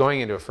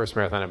 going into a first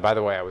marathon, and by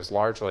the way, I was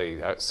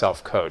largely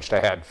self-coached. I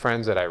had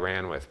friends that I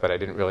ran with, but I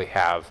didn't really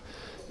have,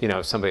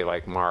 somebody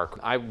like Mark.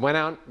 I went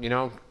out,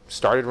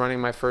 started running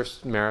my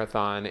first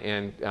marathon,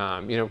 and,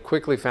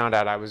 quickly found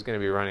out I was going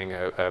to be running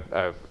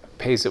a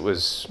pace that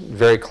was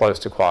very close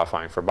to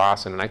qualifying for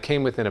Boston, and I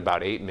came within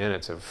about 8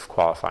 minutes of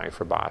qualifying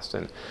for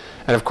Boston.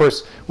 And of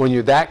course, when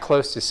you're that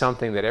close to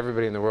something that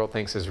everybody in the world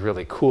thinks is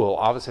really cool,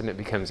 all of a sudden it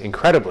becomes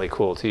incredibly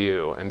cool to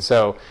you. And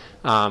so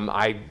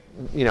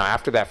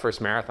after that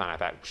first marathon, I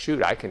thought,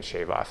 shoot, I can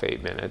shave off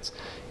 8 minutes.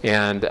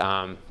 And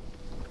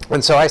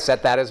so I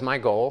set that as my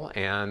goal,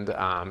 and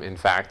in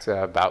fact,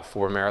 about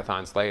 4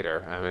 marathons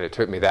later, I mean, it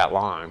took me that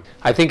long.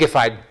 I think if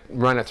I'd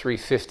run a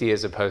 350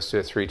 as opposed to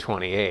a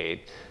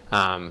 328,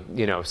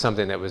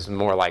 something that was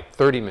more like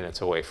 30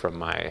 minutes away from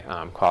my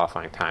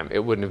qualifying time, it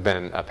wouldn't have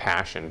been a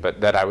passion. But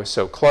that I was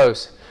so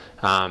close,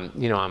 on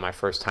my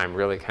first time,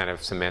 really kind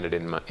of cemented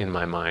in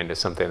my mind as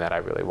something that I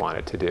really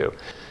wanted to do.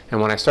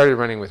 And when I started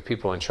running with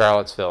people in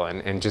Charlottesville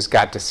and just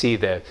got to see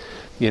the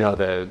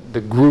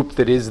group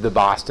that is the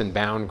Boston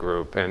Bound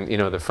group, and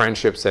the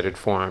friendships that had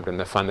formed and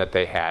the fun that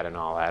they had and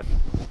all that.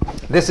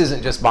 This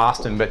isn't just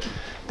Boston, but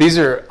These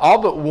are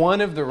all but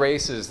one of the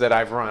races that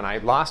I've run. I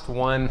lost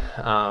one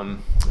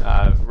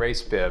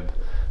race bib.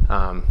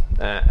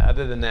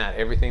 Other than that,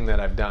 everything that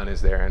I've done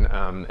is there,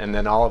 and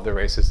then all of the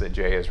races that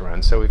Jay has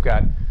run. So we've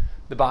got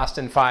the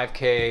Boston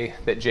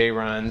 5K that Jay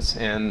runs,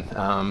 and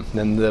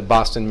then the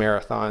Boston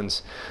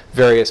Marathons,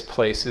 various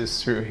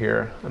places through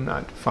here. I'm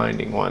not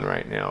finding one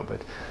right now,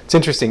 but it's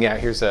interesting. Yeah,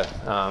 here's a,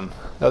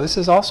 oh, this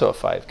is also a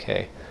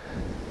 5K.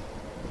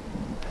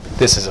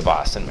 This is a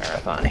Boston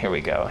Marathon. Here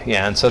we go.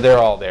 Yeah, and so they're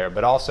all there,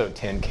 but also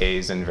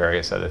 10Ks and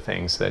various other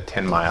things, the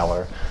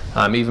 10-miler.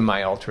 Even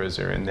my ultras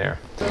are in there.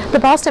 The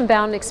Boston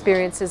Bound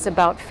experience is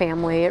about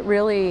family. It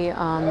really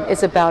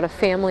is about a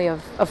family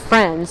of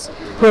friends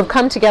who have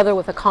come together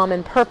with a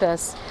common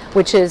purpose,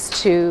 which is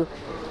to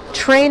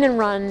train and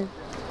run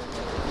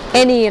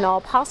any and all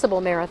possible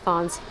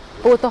marathons,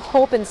 but with the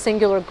hope and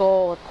singular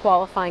goal of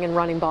qualifying and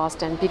running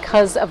Boston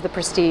because of the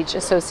prestige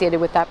associated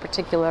with that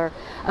particular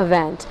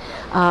event.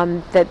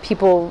 That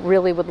people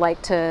really would like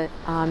to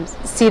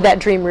see that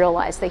dream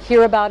realized. They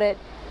hear about it,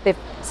 they've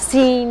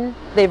seen,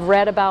 they've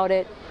read about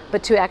it,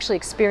 but to actually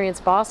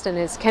experience Boston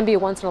can be a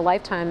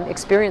once-in-a-lifetime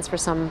experience for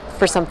some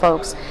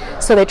folks.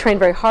 So they train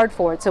very hard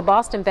for it. So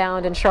Boston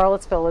Bound in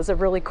Charlottesville is a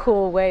really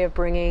cool way of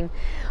bringing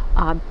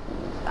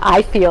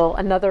I feel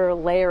another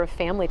layer of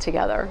family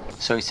together.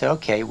 So he said,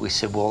 okay. We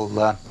said,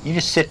 well, you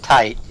just sit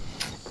tight,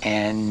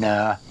 and in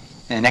the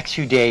next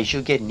few days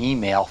you'll get an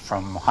email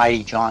from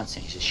Heidi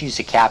Johnson. She said, she's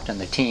the captain of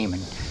the team,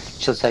 and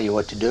she'll tell you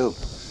what to do.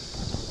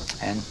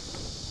 And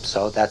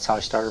so that's how I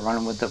started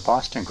running with the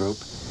Boston group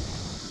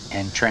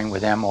and trained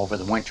with them over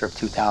the winter of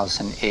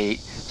 2008,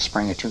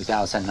 spring of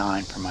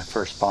 2009 for my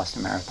first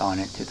Boston Marathon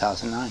in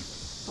 2009.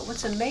 But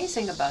what's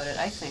amazing about it,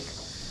 I think,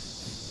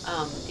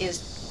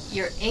 is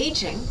you're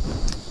aging.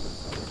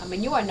 I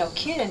mean, you are no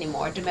kid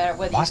anymore, no matter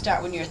whether you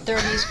start when you're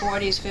 30s,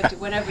 40s, 50s,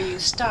 whenever you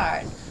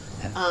start.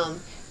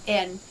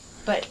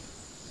 But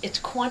it's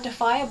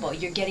quantifiable.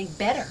 You're getting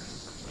better.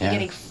 You're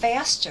getting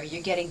faster.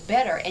 You're getting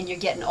better, and you're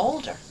getting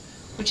older,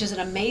 which is an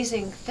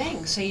amazing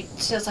thing. So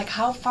it's like,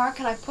 how far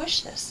can I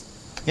push this?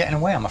 Yeah, in a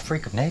way, I'm a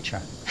freak of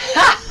nature.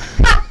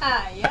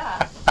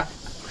 Yeah.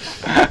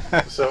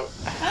 So,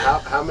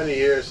 how many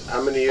years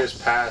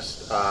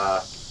passed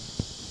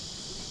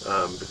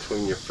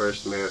between your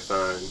first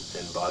marathon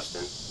in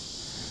Boston?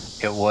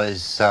 It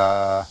was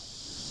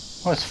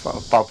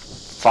about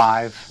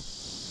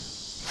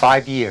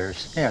 5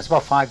 years. Yeah, it's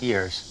about 5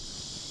 years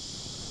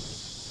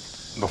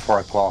before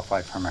I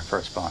qualified for my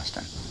first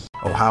Boston.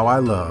 Oh, how I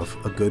love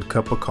a good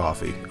cup of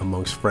coffee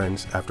amongst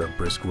friends after a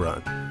brisk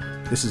run.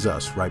 This is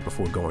us right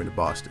before going to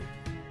Boston.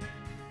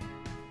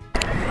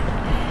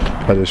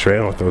 I just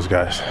ran with those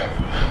guys.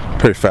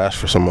 Pretty fast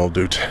for some old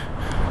dudes.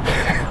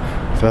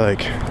 I feel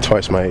like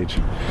twice my age.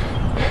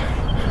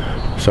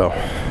 So,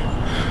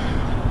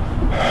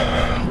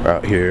 we're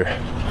out here.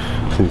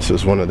 This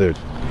is one of their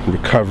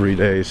recovery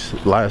days,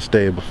 last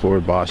day before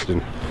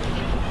Boston.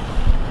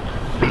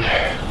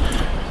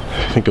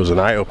 I think it was an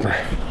eye-opener.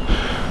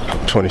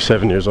 I'm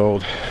 27 years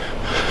old.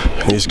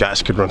 These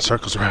guys could run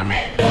circles around me.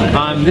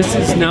 This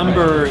is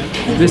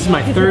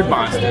my third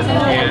Boston,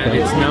 and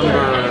it's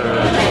number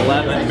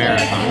 11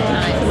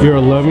 marathon. Your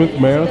 11th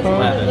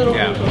marathon? 11,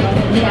 yeah.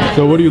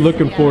 So what are you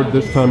looking for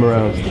this time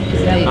around?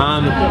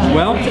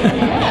 Well,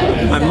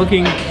 I'm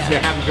looking to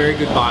have a very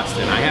good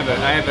Boston. I have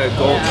a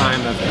goal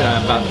time of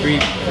about 3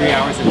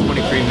 hours and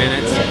 23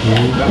 minutes.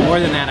 But more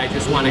than that, I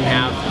just want to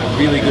have a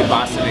really good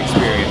Boston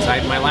experience.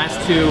 My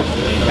last two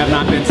have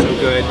not been so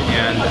good,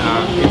 and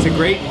it's a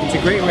great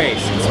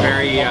race. It's a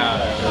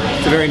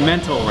very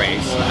mental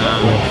race,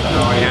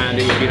 and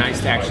it would be nice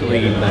to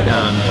actually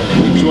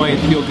enjoy and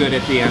feel good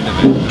at the end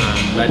of it.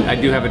 But I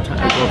do have a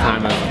goal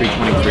time of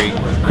 3:23.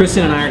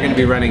 Kristen and I are going to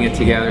be running it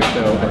together,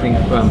 so I think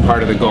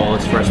part of the goal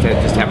is for us to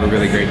just have a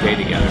really great day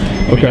together.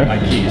 Okay,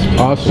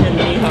 awesome. It's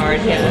really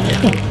hard, yeah.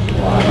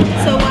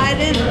 So why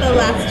didn't the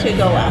last two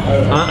go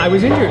well? I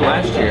was injured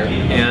last year,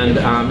 and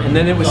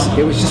then it was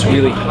just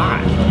really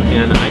hot,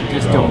 and I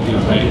just don't do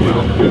heat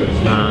well.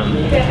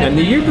 And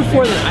the year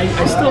before that,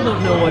 I still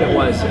don't know what it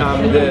was.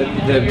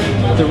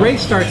 The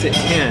race starts at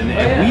 10,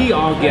 and we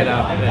all get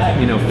up at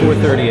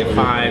 4:30 at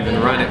 5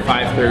 and run at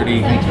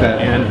 5:30,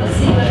 and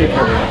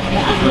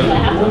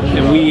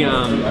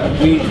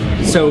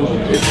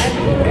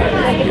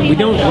we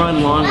don't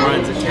run long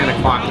runs at 10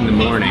 o'clock in the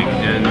morning,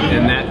 and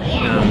that.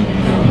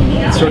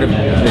 Sort of the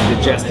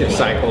digestive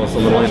cycle is a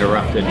little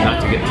interrupted,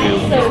 not to get too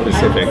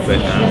specific, but...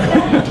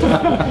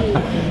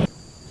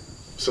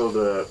 So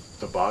the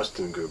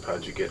Boston group,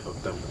 how'd you get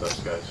hooked up with those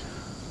guys?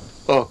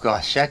 Oh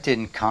gosh, that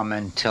didn't come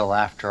until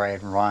after I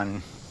had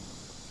run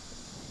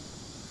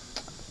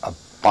a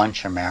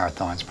bunch of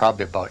marathons,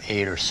 probably about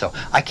 8 or so.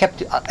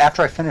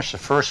 After I finished the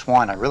first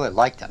one, I really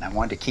liked it, and I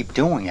wanted to keep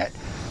doing it.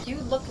 You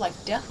looked like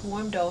death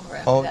warmed over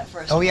after that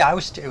first one. Oh yeah, it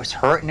was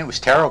hurting, it was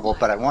terrible,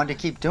 but I wanted to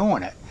keep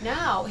doing it.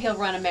 Now he'll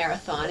run a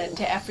marathon,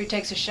 and after he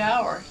takes a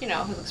shower, he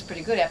looks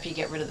pretty good after you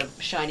get rid of the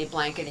shiny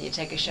blanket and you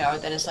take a shower.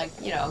 Then it's like,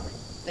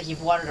 like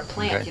you've watered a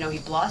plant, Okay. he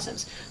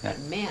blossoms. Yeah.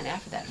 But man,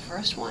 after that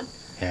first one,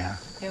 Yeah.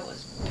 It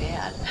was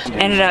bad.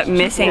 Ended up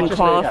missing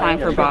qualifying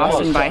for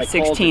Boston by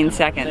 16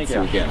 seconds.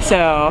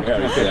 So,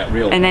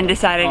 and then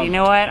decided, you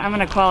know what, I'm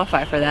going to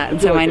qualify for that.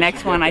 And so my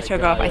next one, I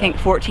took off, I think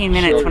 14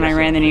 minutes when I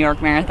ran the New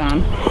York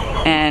Marathon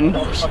and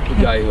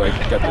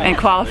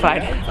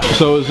qualified.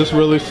 So is this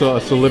really a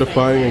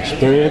solidifying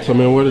experience? I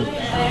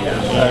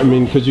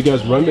mean, because you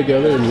guys run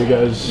together and you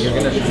guys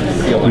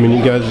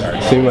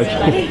seem like...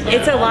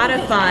 It's a lot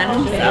of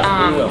fun,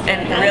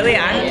 and really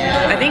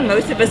I think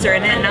most of us are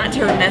in it not to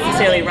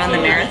necessarily run the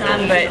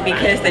marathon, but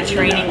because the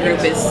training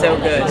group is so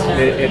good.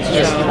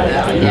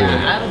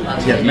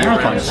 Yeah, the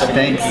marathon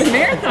stinks. The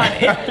marathon,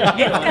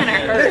 it's gonna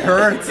hurt. It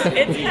hurts.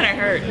 It's gonna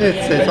hurt.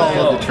 It's all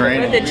of the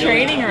training. But the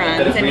training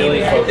runs, I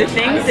mean, the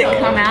things that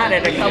come out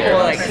at a couple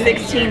of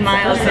 16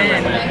 miles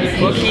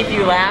in will keep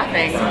you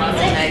laughing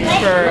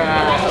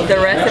for the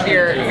rest of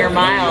your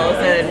miles,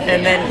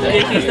 and then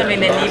give you something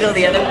to needle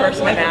the other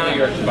person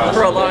about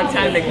for a long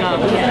time to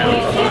come.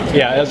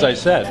 Yeah, as I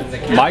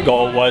said, my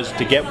goal was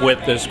to get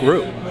with this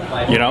group.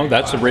 You know,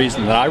 that's the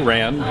reason that I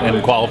ran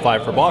and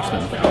qualified for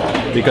Boston,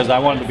 because I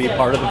wanted to be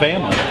part of the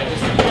family.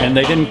 And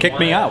they didn't kick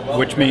me out,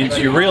 which means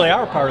you really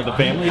are part of the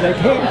family. They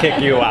can't kick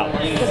you out.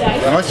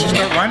 Unless you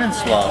start running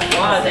slow.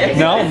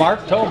 No,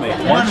 Mark told me.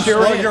 Once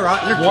you're in, you're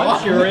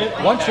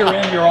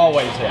you're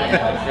always in.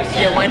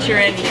 Yeah, once you're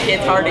in,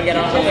 it's hard to get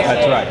off.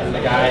 That's right.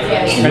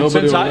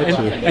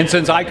 And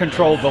since I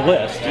control the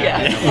list,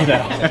 you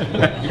know,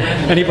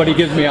 anybody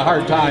gives me a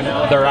hard time,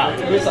 they're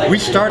out. We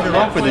started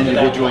off with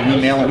individual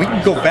email, and we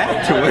can go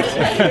back to it.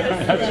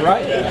 That's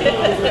right.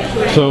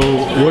 So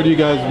what are you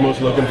guys most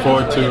looking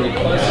forward to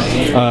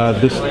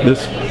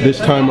this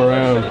time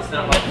around?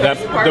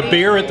 The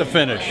beer at the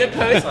finish. The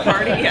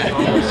post-party, yeah.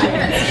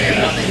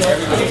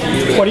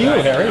 What are you,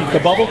 Harry? The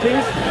bubble tea?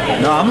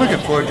 No, I'm looking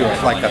forward to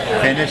it, like a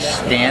finish,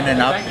 standing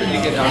up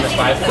and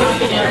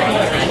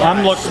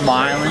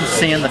smiling,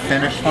 seeing the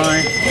finish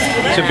line.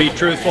 To be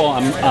truthful,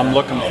 I'm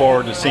looking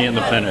forward to seeing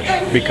the finish,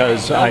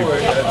 because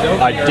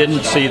I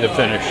didn't see the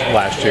finish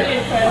last year.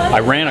 I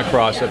ran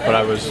across it, but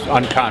I was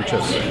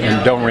unconscious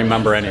and don't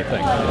remember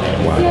anything.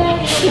 Wow.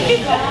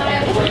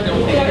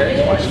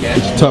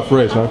 It's a tough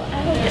race, huh?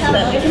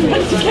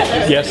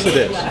 Yes, it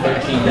is.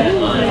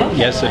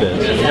 Yes, it is.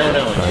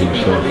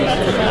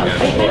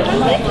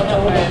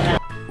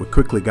 We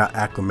quickly got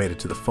acclimated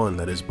to the fun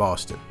that is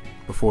Boston.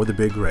 Before the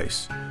big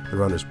race, the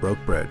runners broke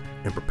bread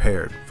and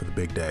prepared for the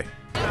big day.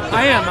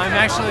 I am. I'm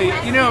actually,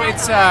 you know,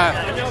 it's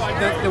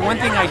the one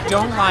thing I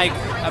don't like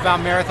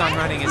about marathon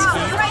running is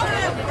heat.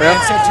 And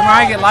so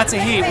tomorrow I get lots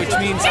of heat, which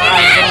means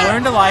I'm going to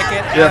learn to like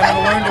it, and I'm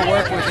going to learn to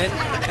work with it,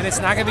 and it's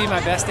not going to be my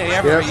best day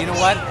ever, but you know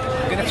what?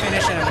 I'm going to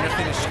finish, and I'm going to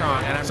finish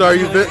strong. And I'm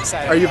really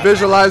excited. Are you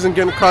visualizing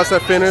getting across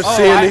that finish,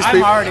 seeing these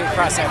people? I'm already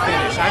across that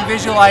finish. I'm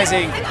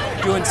visualizing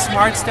doing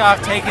smart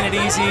stuff, taking it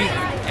easy,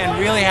 and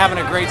really having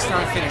a great,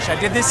 strong finish. I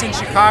did this in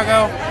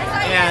Chicago,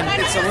 and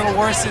it's a little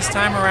worse this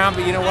time around,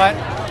 but you know what?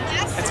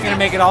 It's going to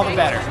make it all the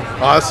better.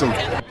 Awesome.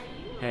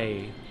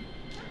 Hey.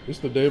 It's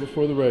the day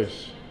before the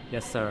race.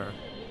 Yes, sir.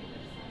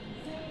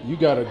 You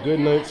got a good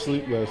night's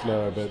sleep last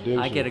night, I bet, didn't you?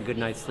 I get a good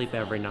night's sleep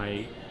every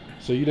night.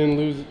 So you didn't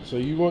lose. So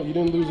you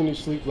didn't lose any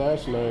sleep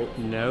last night.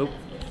 Nope.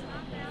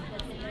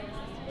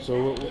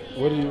 So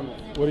what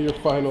are your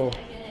final?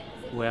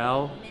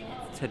 Well,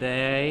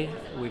 today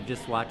we've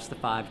just watched the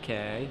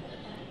 5K.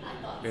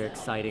 Very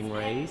exciting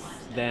race.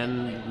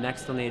 Then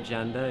next on the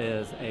agenda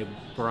is a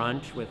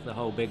brunch with the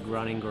whole big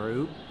running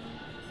group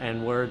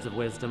and words of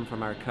wisdom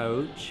from our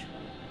coach.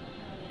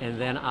 And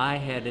then I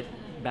headed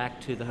back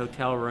to the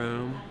hotel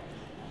room,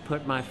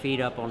 put my feet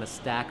up on a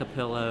stack of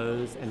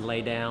pillows and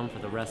lay down for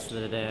the rest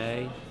of the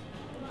day.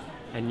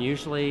 And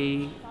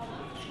usually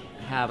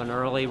have an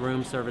early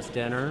room service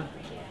dinner,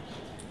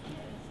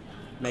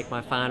 make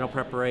my final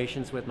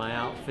preparations with my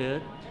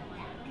outfit,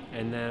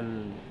 and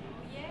then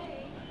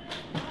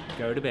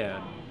go to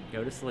bed,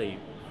 go to sleep.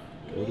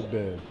 Go to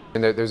bed.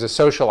 And there's a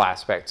social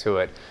aspect to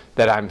it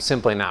that I'm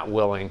simply not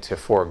willing to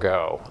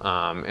forego.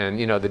 And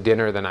you know, the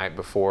dinner the night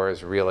before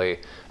is really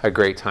a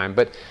great time.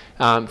 But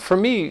for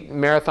me,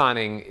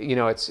 marathoning, you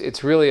know,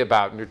 it's really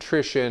about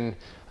nutrition.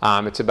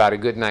 It's about a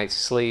good night's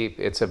sleep.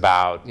 It's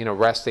about, you know,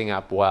 resting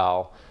up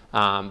well.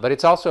 But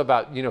it's also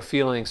about, you know,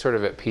 feeling sort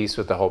of at peace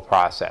with the whole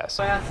process.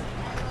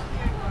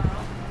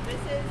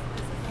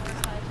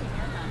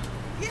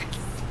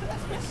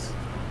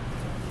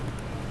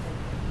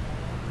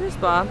 Where's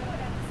Bob?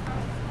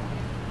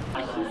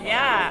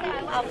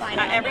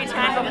 Yeah, every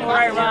time before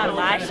I run.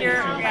 Last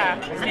year, yeah.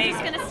 I'm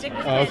just gonna stick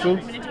with awesome.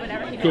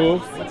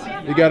 Cool.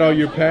 You got all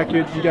your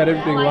package. You got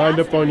everything lined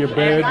up on your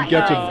bed. You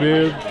got your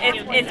bib.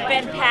 It's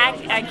been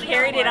packed. I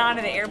carried it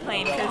onto the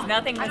airplane because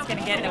nothing was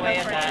gonna get in the way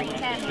of that.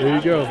 There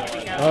you go.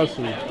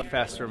 Awesome.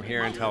 Fast from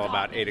here until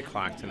about 8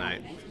 o'clock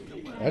tonight.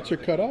 That's your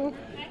cutoff?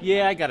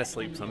 Yeah, I gotta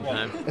sleep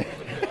sometime.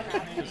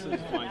 This is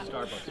my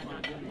Starbucks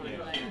mug.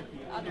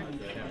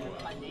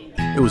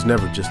 It was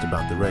never just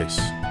about the race,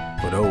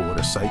 but oh, what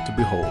a sight to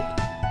behold.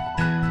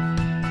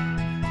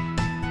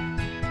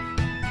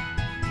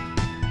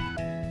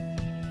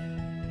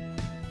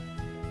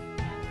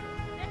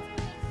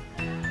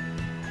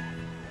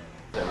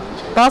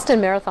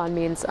 Boston Marathon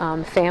means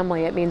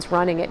family, it means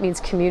running, it means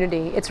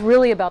community. It's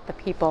really about the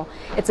people.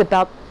 It's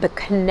about the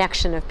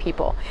connection of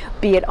people,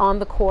 be it on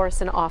the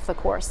course and off the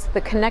course. The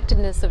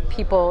connectedness of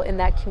people in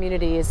that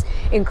community is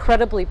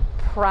incredibly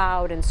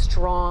proud and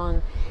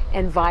strong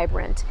and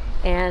vibrant.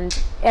 And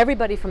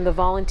everybody from the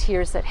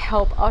volunteers that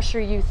help usher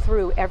you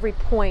through every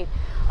point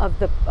of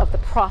the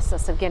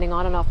process of getting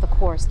on and off the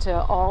course,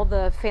 to all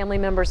the family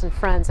members and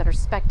friends that are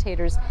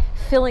spectators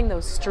filling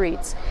those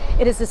streets.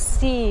 It is a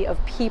sea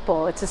of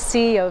people. It's a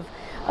sea of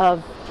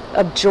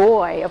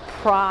joy, of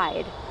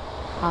pride,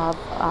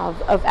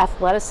 of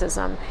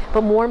athleticism.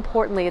 But more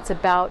importantly, it's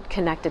about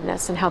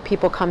connectedness and how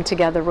people come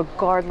together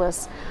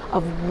regardless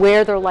of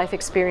where their life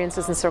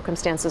experiences and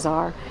circumstances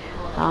are.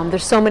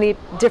 There's so many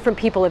different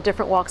people of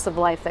different walks of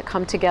life that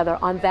come together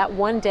on that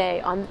one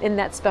day, in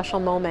that special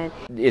moment.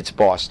 It's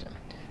Boston,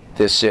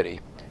 this city,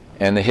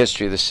 and the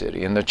history of the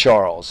city, and the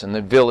Charles, and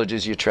the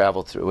villages you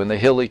travel through, and the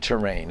hilly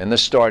terrain, and the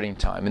starting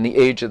time, and the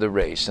age of the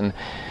race, and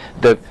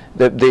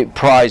the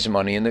prize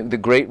money, and the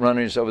great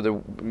runners over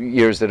the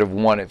years that have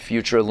won it,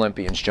 future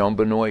Olympians, Joan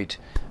Benoit,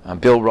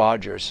 Bill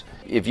Rogers.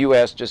 If you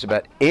ask just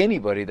about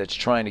anybody that's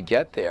trying to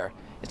get there,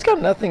 it's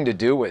got nothing to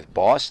do with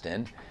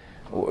Boston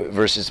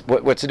versus,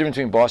 what's the difference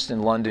between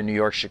Boston, London, New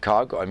York,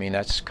 Chicago? I mean,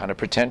 that's kind of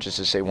pretentious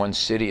to say one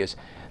city is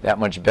that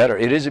much better.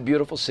 It is a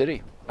beautiful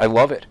city. I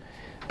love it.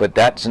 But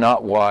that's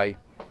not what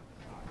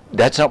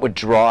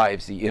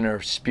drives the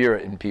inner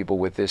spirit in people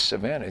with this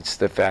event. It's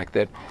the fact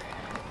that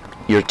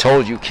you're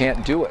told you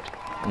can't do it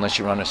unless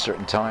you run a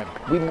certain time.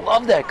 We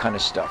love that kind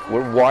of stuff.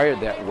 We're wired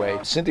that way.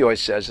 Cynthia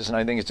always says this, and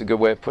I think it's a good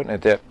way of putting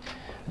it, that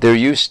they're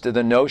used to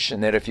the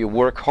notion that if you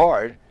work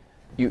hard,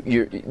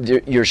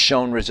 you're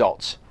shown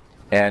results,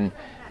 and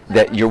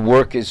that your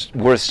work is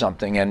worth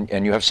something,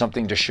 and you have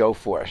something to show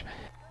for it.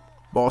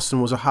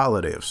 Boston was a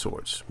holiday of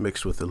sorts,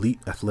 mixed with elite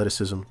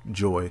athleticism,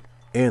 joy,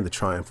 and the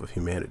triumph of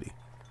humanity.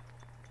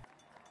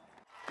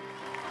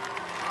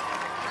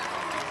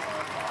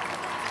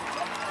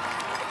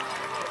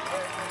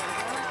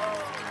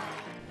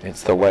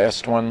 It's the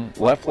last one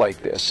left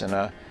like this,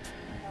 and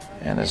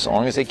as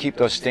long as they keep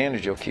those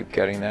standards, you'll keep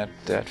getting that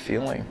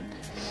feeling.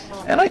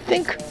 And I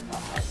think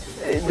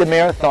the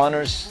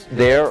marathoners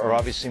there are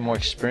obviously more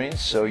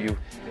experienced, so you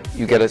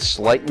get a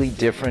slightly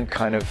different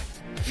kind of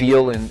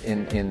feel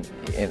in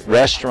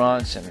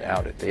restaurants and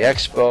out at the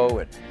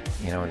expo, and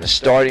in the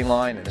starting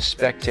line, and the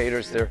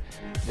spectators. They're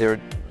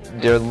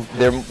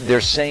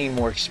saying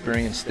more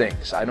experienced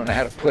things. I don't know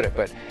how to put it,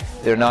 but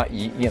they're not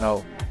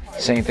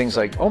saying things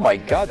like, "Oh my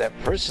God, that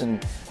person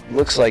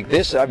looks like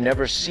this. I've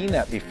never seen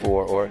that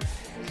before," or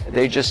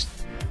there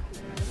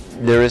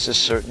is a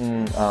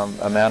certain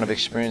amount of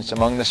experience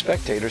among the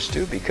spectators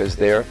too, because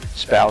they're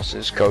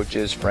spouses,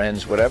 coaches,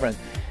 friends, whatever, and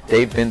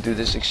they've been through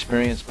this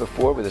experience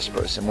before with this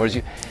person. Whereas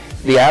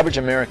the average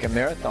American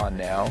marathon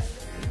now,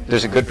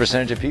 there's a good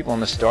percentage of people on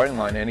the starting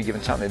line at any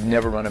given time. They've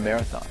never run a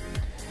marathon.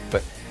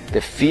 But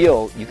the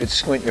feel, you could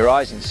squint your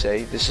eyes and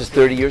say, this is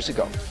 30 years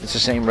ago. It's the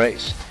same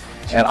race.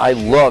 And I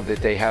love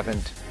that they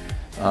haven't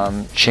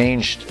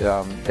changed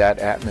that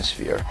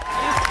atmosphere.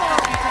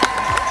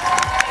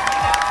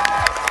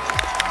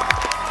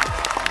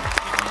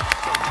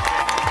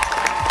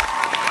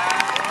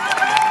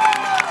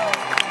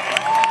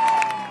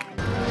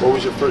 What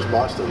was your first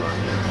Boston run?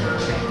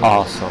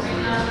 Awesome.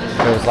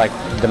 It was like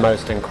the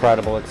most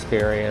incredible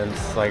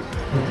experience. Like,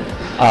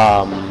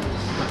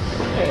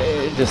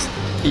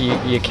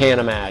 you can't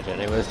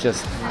imagine. It was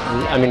just,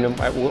 I mean,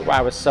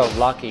 I was so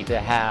lucky to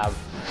have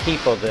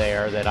people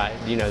there that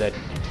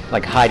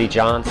like Heidi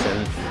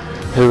Johnson,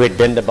 who had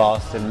been to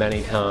Boston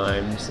many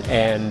times,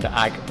 and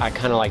I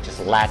kind of like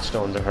just latched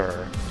onto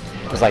her.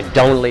 It was like,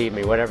 don't leave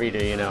me, whatever you do,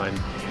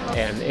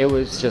 and it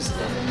was just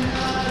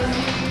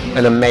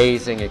an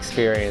amazing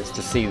experience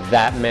to see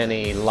that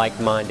many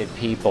like-minded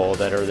people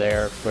that are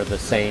there for the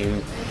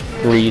same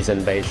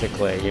reason,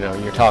 basically.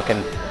 You're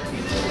talking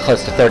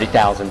close to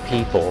 30,000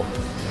 people.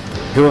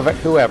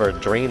 Whoever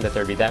dreamed that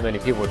there'd be that many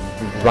people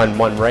would run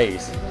one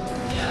race?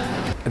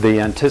 The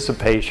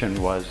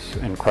anticipation was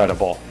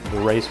incredible. The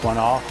race went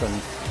off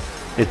and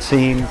it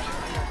seemed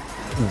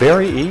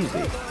very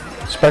easy,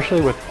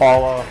 especially with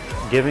Paula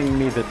giving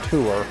me the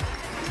tour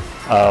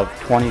of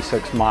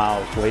 26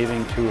 miles,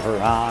 waving to her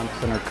aunts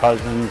and her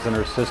cousins and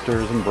her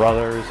sisters and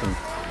brothers, and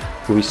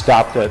we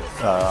stopped at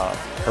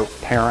her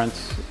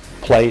parents'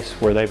 place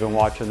where they've been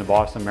watching the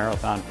Boston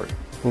Marathon for,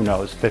 who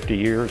knows, 50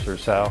 years or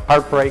so.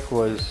 Heartbreak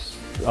was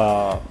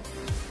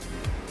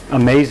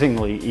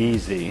amazingly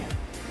easy,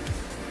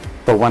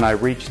 but when I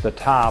reached the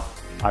top,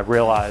 I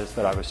realized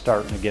that I was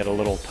starting to get a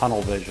little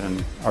tunnel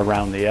vision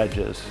around the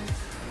edges.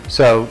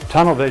 So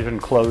tunnel vision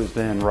closed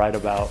in right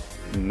about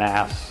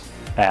Mass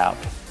Ave.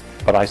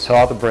 But I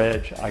saw the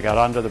bridge, I got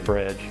onto the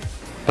bridge,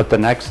 but the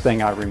next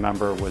thing I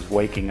remember was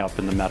waking up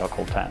in the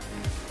medical tent.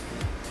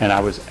 And I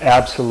was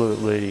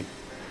absolutely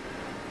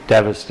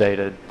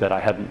devastated that I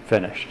hadn't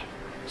finished.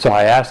 So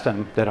I asked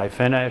him, did I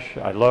finish?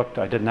 I looked,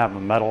 I didn't have a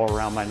medal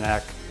around my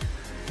neck,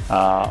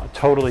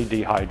 totally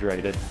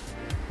dehydrated,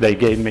 They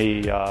gave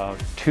me 2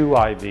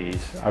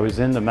 IVs. I was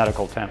in the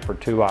medical tent for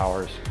 2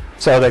 hours.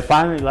 So they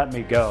finally let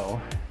me go,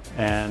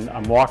 and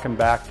I'm walking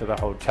back to the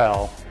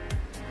hotel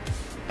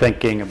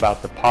thinking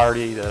about the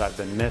party that I've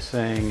been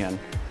missing, and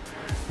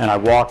I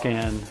walk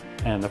in,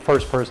 and the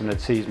first person that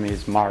sees me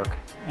is Mark.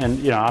 And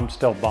you know, I'm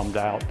still bummed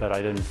out that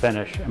I didn't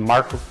finish. And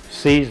Mark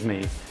sees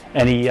me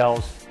and he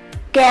yells,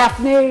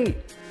 "Gaffney,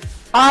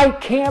 I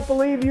can't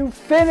believe you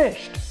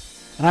finished."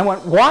 And I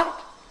went,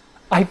 "What?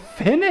 I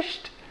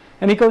finished?"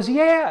 And he goes,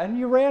 "Yeah, and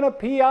you ran a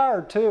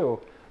PR too."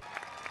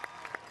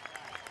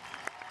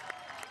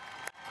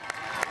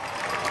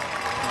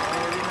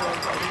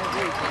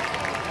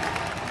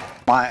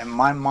 In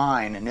my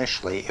mind,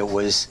 initially, it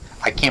was,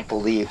 I can't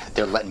believe that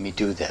they're letting me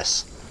do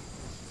this.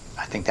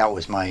 I think that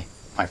was my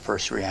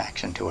first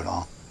reaction to it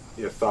all.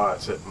 Your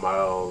thoughts at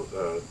mile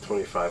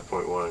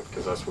 25.1,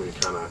 because that's where you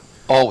kind of...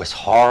 Oh, it's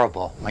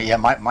horrible. Yeah,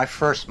 my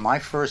first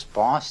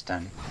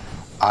Boston,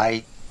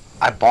 I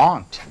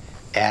bonked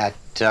at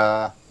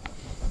about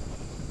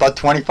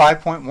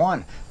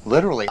 25.1.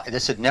 Literally,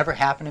 this had never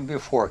happened to me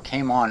before. It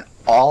came on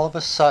all of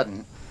a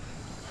sudden,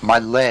 my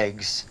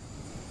legs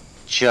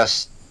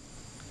just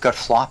got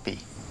floppy,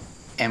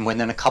 and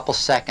within a couple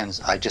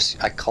seconds I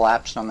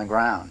collapsed on the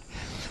ground.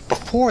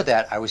 Before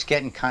that, I was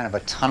getting kind of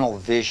a tunnel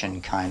vision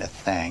kind of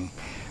thing,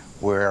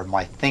 where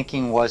my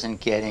thinking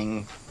wasn't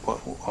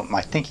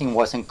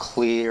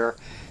clear.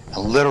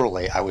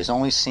 Literally, I was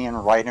only seeing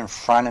right in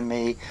front of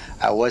me.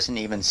 I wasn't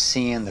even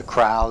seeing the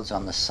crowds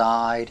on the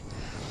side.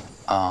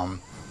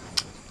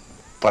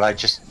 But I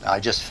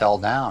just fell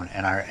down,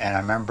 and I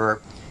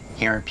remember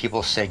hearing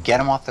people say, "Get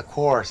him off the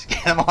course,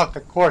 get him off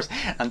the course."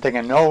 I'm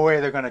thinking, no way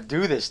they're going to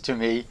do this to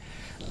me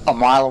a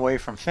mile away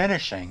from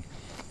finishing.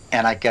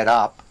 And I get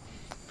up,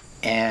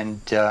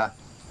 and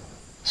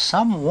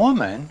some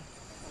woman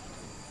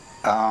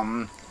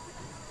kind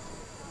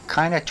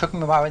of took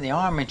me by the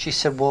arm, and she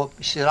said,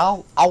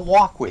 "I'll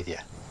walk with you."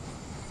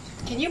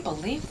 Can you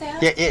believe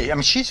that? Yeah, I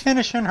mean, she's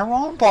finishing her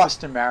own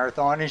Boston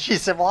Marathon, and she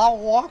said, "Well, I'll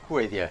walk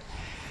with you."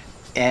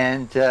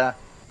 And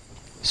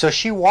so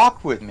she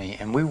walked with me,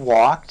 and we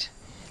walked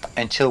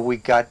until we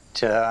got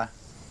to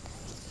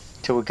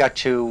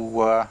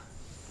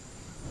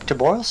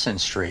Boylston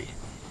Street.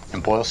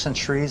 And Boylston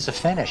Street is the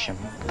finish, and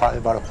probably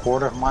about a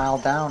quarter of a mile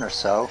down or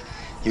so,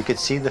 you could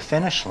see the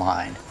finish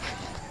line.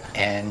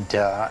 And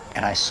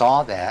I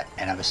saw that,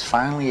 and I was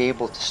finally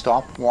able to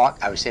stop walk.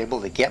 I was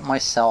able to get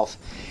myself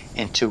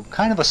into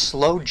kind of a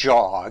slow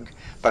jog,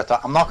 but I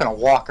thought, I'm not going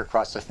to walk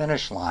across the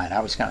finish line. I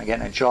was going to get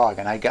in a jog,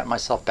 and I got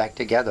myself back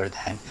together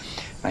then.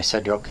 And I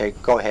said, "Okay,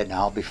 go ahead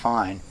now, I'll be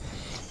fine."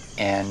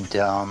 And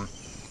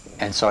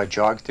so I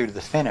jogged through to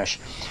the finish.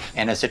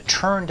 And as it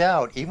turned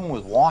out, even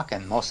with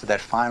walking most of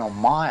that final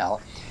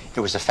mile, it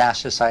was the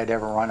fastest I'd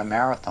ever run a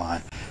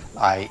marathon.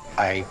 I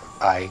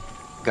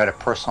got a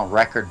personal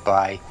record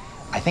by,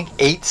 I think,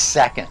 8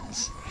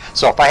 seconds.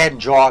 So if I hadn't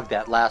jogged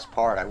that last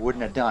part, I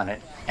wouldn't have done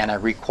it. And I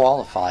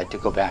requalified to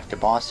go back to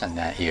Boston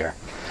that year.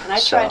 And I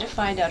tried to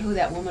find out who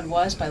that woman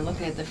was by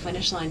looking at the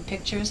finish line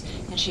pictures,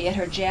 and she had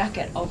her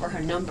jacket over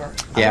her number.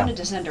 I wanted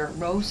to send her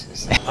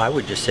roses. I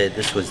would just say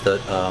this was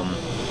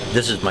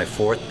this is my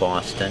 4th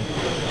Boston,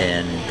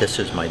 and this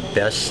is my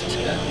best,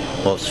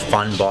 most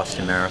fun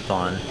Boston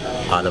Marathon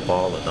out of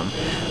all of them.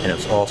 And it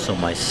was also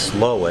my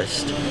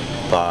slowest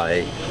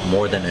by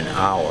more than an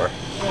hour.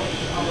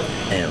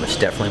 And it was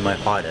definitely my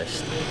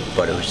hottest,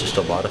 but it was just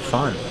a lot of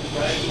fun.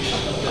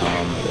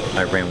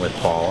 I ran with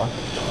Paula,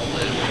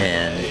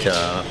 and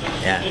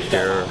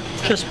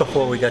just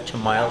before we got to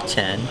mile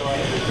 10,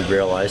 we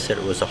realized that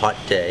it was a hot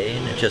day,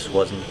 and it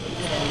wasn't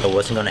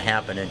going to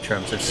happen in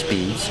terms of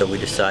speed. So we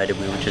decided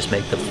we would just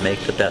make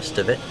the best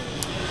of it,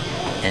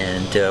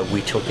 and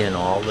we took in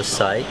all the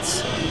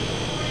sights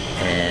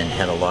and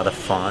had a lot of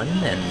fun.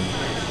 And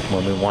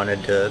when we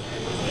wanted to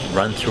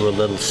run through a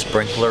little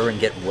sprinkler and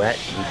get wet,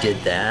 we did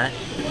that,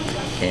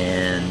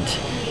 and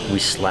we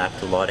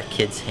slapped a lot of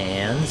kids'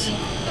 hands,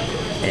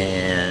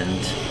 and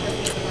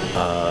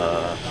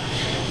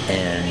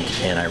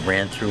I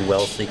ran through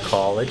Wellesley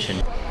College.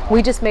 And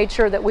we just made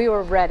sure that we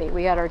were ready.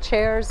 We had our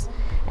chairs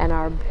and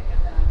our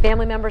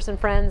family members and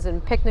friends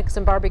and picnics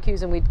and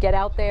barbecues, and we'd get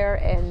out there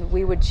and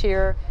we would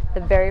cheer the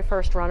very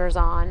first runners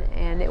on.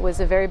 And it was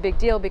a very big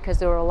deal because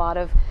there were a lot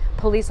of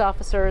police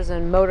officers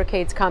and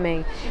motorcades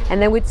coming.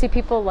 And then we'd see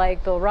people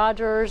like Bill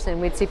Rogers, and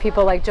we'd see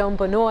people like Joan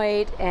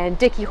Benoit and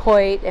Dickie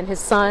Hoyt and his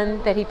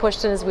son that he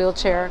pushed in his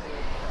wheelchair.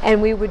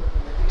 And we would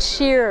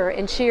cheer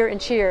and cheer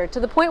and cheer to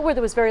the point where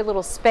there was very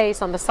little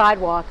space on the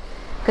sidewalk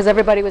because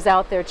everybody was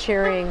out there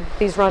cheering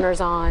these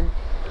runners on.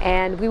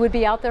 And we would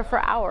be out there for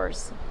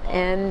hours.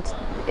 And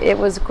it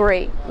was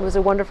great. It was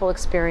a wonderful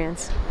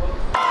experience.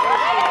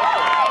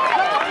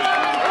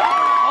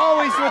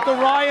 Always with the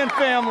Ryan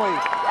family.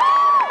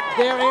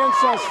 Their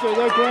ancestor,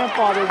 their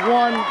grandfather,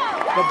 won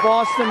the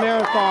Boston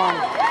Marathon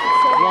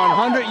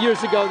 100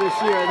 years ago this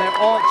year, and they're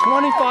all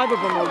 25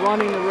 of them are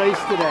running the race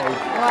today.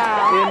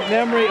 Wow! In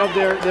memory of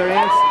their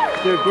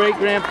great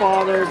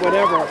grandfather,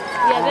 whatever.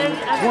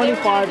 Yeah,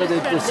 25 of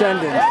the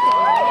descendants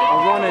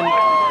are running.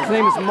 It's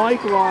name is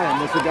Mike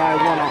Ryan, was the guy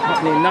who won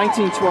in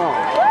 1912.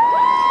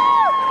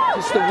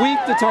 Just the week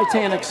the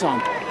Titanic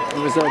sunk. It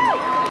was a...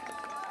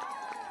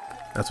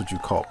 That's what you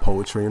call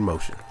poetry in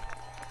motion.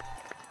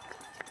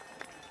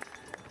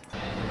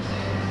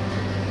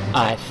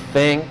 I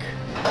think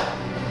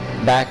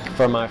back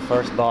for my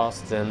first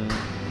Boston,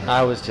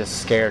 I was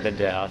just scared to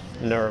death,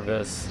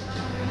 nervous.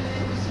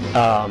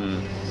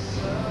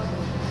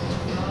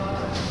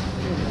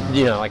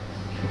 You know, like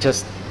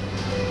just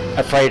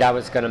afraid I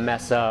was going to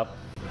mess up.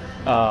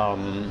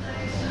 But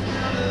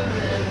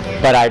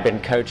I'd been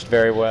coached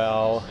very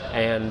well,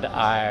 and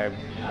I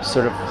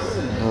sort of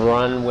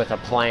run with a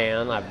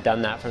plan. I've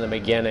done that from the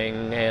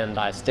beginning, and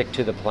I stick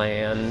to the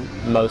plan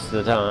most of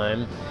the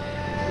time,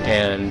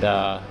 and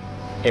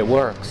it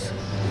works.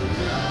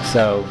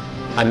 So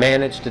I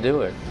managed to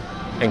do it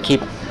and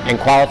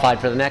qualified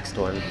for the next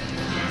one.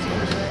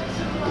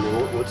 I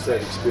mean, what's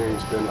that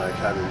experience been like,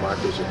 having Mark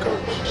as your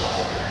coach?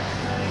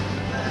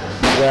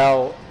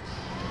 Well,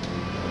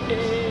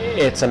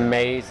 it's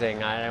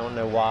amazing. I don't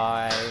know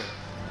why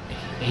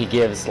he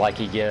gives like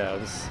he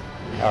gives,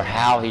 or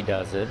how he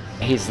does it.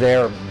 He's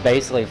there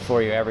basically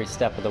for you every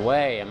step of the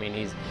way. I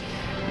mean,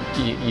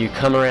 you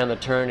come around the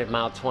turn at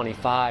mile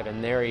 25,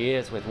 and there he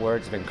is with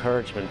words of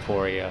encouragement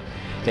for you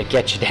that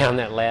get you down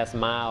that last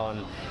mile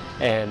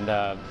and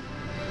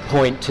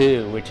point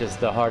 2, which is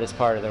the hardest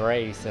part of the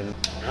race. And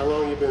how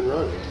long have you been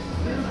running?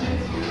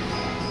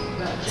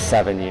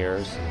 7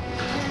 years.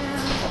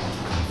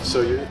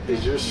 So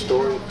is your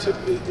story, do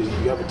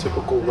you have a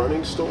typical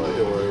running story,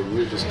 or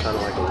you're just kind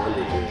of like a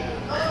wonder kid?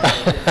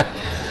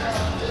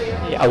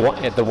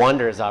 Yeah, the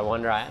wonder is I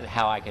wonder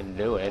how I can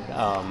do it.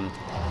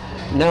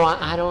 No,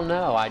 I don't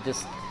know. I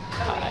just,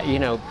 you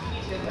know,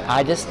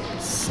 I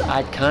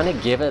kind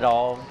of give it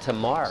all to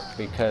Mark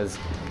because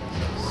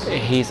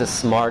he's a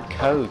smart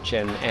coach,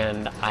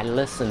 and I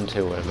listen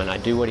to him and I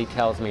do what he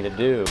tells me to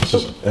do.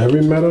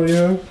 Every medal you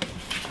have?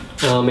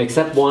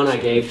 Except one I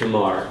gave to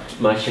Mark,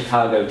 my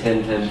Chicago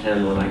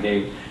 10-10-10 one I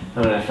gave,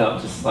 and I felt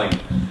just like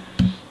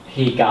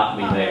he got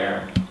me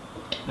there.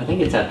 I think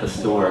it's at the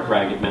store at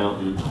Ragged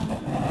Mountain.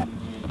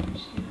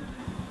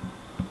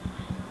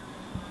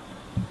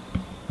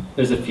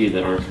 There's a few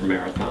that aren't for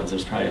marathons.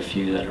 There's probably a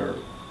few that are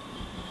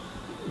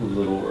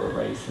littler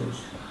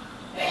races.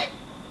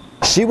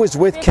 She was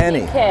with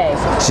Kenny.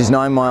 She's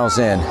 9 miles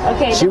in.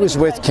 Okay. She was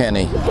with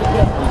Kenny.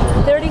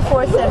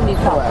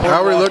 34.75.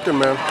 How are we looking,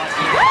 man?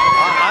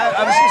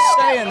 I was just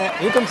saying that.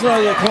 Here comes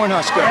another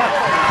Cornhusker.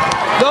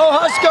 Go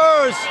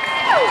Huskers!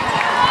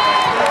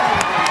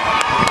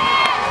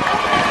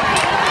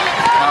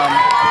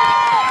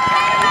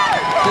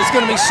 There's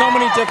going to be so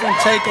many different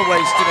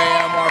takeaways today,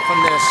 Anwar,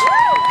 from this.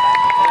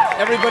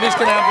 Everybody's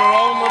going to have their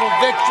own little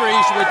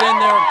victories within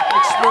their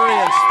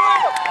experience.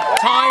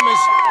 Time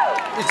is,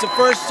 it's the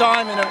first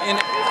time for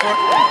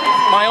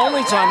my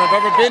only time I've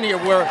ever been here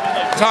where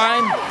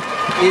time,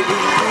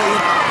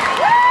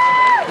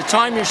 the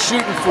time you're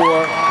shooting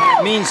for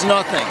means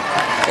nothing.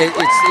 It's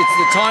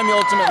the time you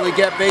ultimately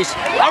get based.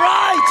 All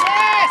right!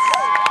 Yes!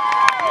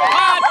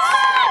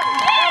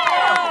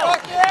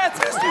 Fuck yeah, it's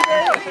history,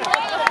 baby!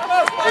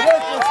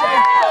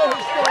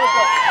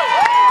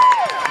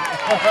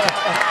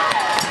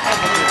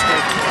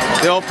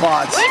 Bill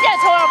Potts. We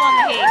just horrible in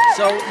the heat.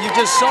 So you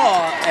just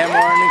saw,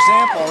 Anwar, an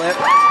example that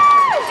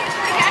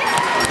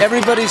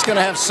everybody's going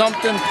to have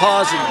something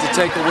positive to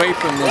take away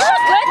from this.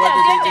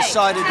 Whether they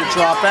decided to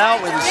drop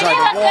out, whether they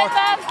decided to walk,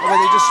 or whether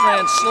they just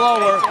ran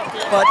slower,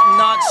 but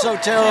not so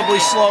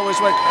terribly slow as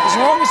well. As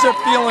long as they're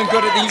feeling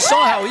good, you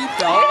saw how he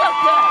felt.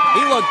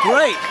 He looked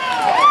great.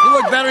 He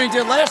looked better than he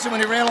did last time when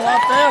he ran a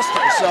lot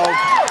faster. So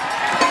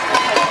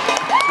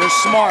they're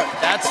smart.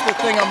 That's the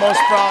thing I'm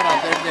most proud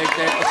of.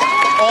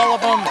 All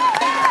of them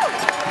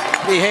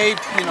behave,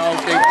 you know,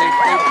 they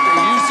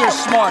use their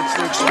smarts,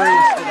 their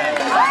experience today.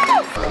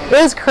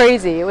 It was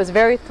crazy. It was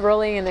very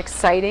thrilling and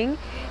exciting.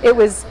 It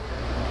was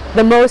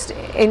the most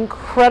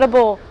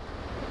incredible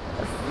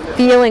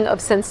feeling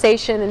of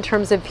sensation in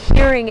terms of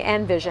hearing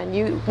and vision.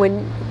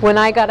 When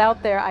I got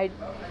out there, I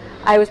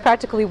was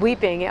practically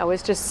weeping. I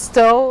was just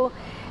so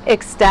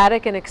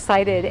ecstatic and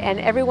excited, and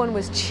everyone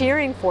was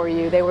cheering for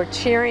you. They were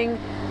cheering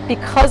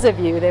because of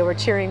you. They were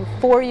cheering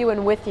for you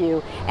and with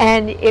you.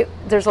 And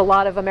there's a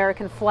lot of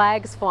American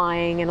flags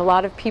flying and a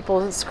lot of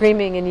people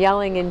screaming and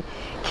yelling and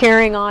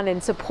carrying on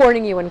and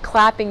supporting you and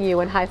clapping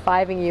you and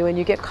high-fiving you, and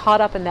you get caught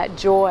up in that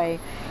joy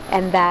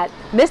and that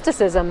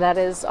mysticism that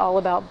is all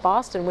about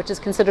Boston, which is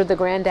considered the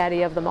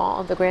granddaddy of them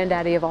all, the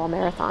granddaddy of all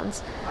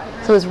marathons.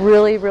 So it was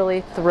really,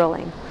 really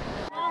thrilling.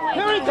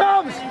 Here he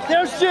comes!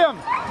 There's Jim!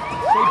 Go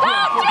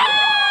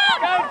Jim!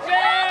 Go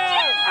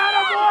Jim!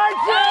 Attaboy,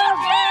 Jim!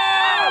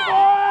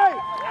 Attaboy!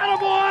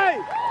 Attaboy!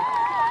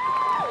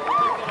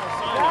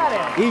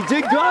 He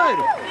did good.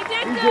 He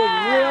did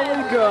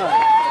really good.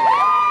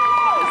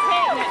 He's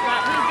hating it,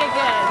 but he did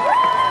good.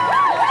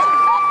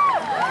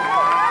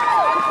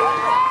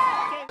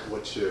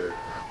 What's your...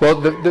 Well,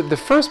 the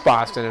first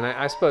Boston, and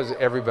I suppose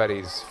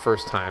everybody's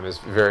first time is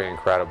very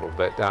incredible,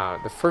 but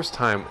the first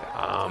time,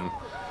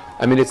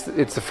 I mean, it's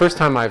the first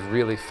time I've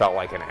really felt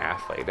like an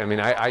athlete. I mean,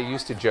 I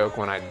used to joke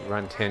when I'd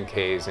run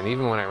 10Ks, and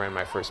even when I ran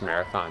my first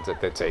marathons, that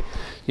they'd say,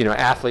 you know,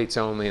 athletes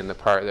only in the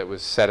part that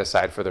was set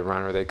aside for the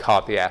runner. They'd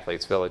call it the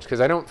athlete's village,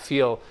 because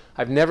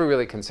I've never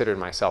really considered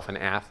myself an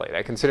athlete.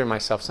 I consider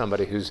myself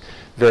somebody who's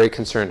very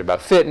concerned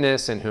about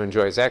fitness and who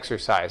enjoys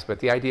exercise,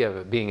 but the idea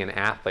of being an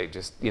athlete,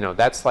 just, you know,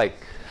 that's like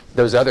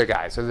those other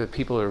guys. Those are the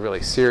people who are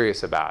really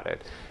serious about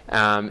it.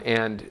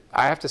 And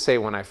I have to say,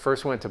 when I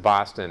first went to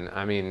Boston,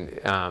 I mean,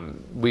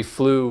 we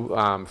flew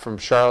from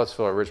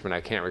Charlottesville or Richmond,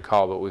 I can't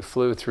recall, but we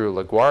flew through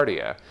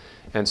LaGuardia.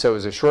 And so it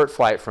was a short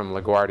flight from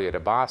LaGuardia to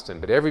Boston,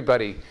 but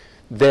everybody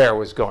there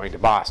was going to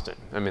Boston.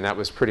 I mean, that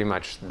was pretty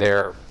much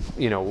their,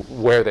 you know,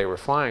 where they were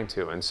flying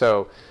to. And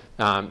so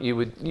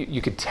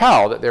you could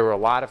tell that there were a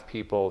lot of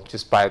people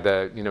just by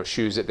the, you know,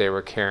 shoes that they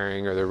were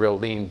carrying, or the real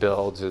lean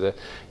builds, or the,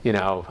 you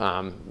know,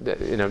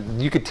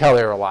 you could tell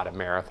there were a lot of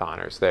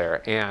marathoners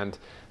there. And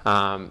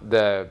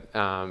the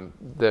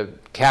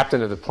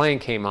captain of the plane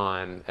came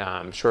on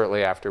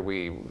shortly after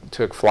we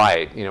took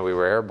flight. You know, we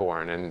were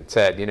airborne, and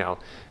said, you know,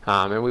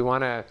 and we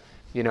want to,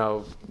 you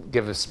know,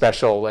 give a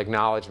special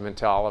acknowledgement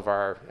to all of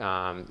our,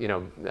 you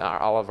know,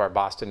 all of our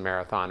Boston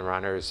Marathon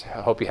runners.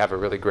 I hope you have a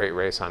really great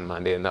race on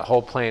Monday. And the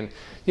whole plane,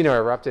 you know,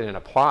 erupted in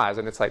applause.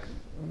 And it's like,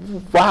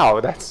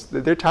 wow,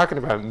 they're talking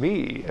about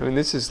me. I mean,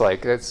 this is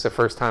like, that's the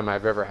first time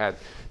I've ever had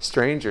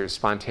strangers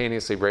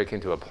spontaneously break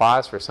into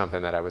applause for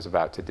something that I was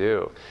about to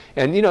do.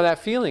 And, you know, that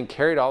feeling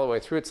carried all the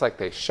way through. It's like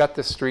they shut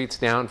the streets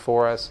down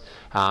for us.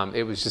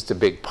 It was just a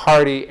big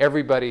party.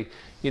 Everybody,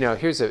 you know,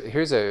 here's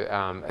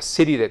a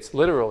city that's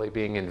literally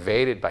being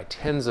invaded by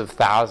tens of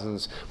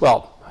thousands,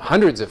 well,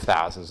 hundreds of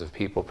thousands of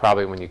people,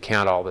 probably, when you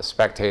count all the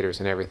spectators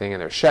and everything, and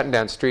they're shutting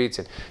down streets,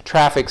 and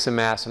traffic's a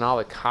mess, and all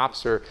the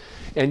cops are,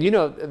 and, you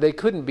know, they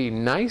couldn't be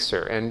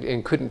nicer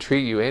and couldn't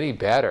treat you any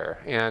better.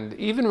 And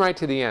even right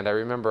to the end, I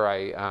remember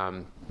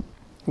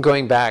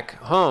going back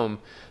home,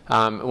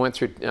 went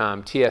through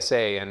TSA,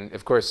 and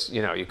of course,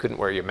 you know, you couldn't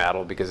wear your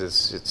medal because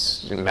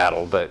it's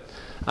metal, but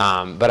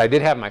I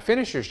did have my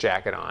finisher's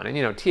jacket on, and,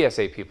 you know,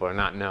 TSA people are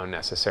not known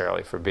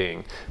necessarily for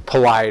being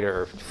polite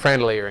or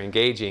friendly or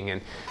engaging.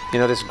 And, you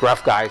know, this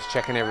gruff guy is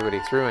checking everybody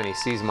through, and he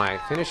sees my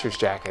finisher's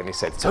jacket, and he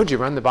said, "So, did you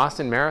run the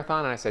Boston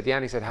Marathon?" And I said, "Yeah."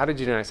 And he said, "How did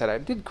you do?" And I said, "I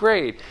did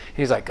great." And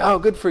he's like, "Oh,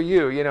 good for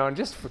you," you know, and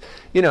just,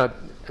 you know,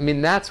 I mean,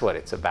 that's what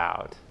it's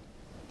about.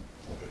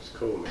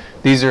 Cool, man.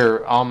 These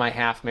are all my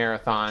half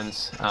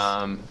marathons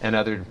and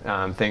other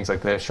things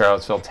like the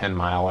Charlottesville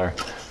 10-miler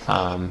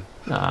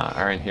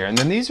are in here. And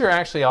then these are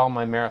actually all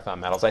my marathon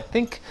medals. I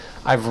think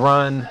I've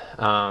run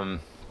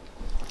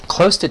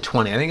close to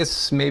 20. I think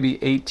it's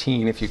maybe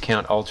 18 if you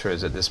count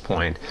ultras at this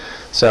point.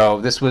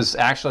 So this was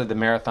actually the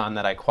marathon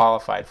that I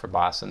qualified for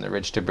Boston, the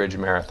Ridge to Bridge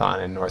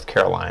Marathon in North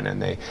Carolina.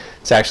 And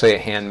it's actually a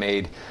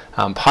handmade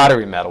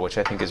pottery medal, which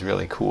I think is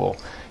really cool.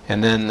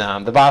 And then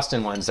the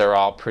Boston ones, they're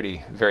all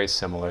very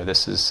similar.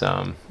 This is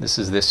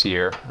this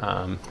year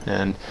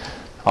and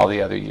all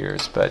the other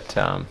years. But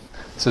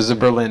this is the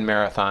Berlin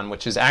Marathon,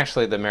 which is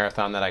actually the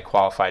marathon that I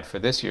qualified for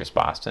this year's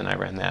Boston. I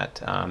ran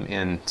that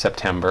in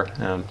September.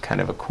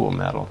 Kind of a cool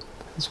medal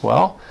as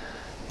well.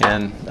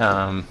 And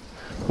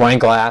wine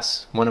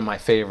glass, one of my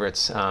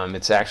favorites.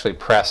 It's actually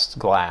pressed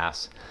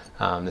glass.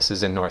 This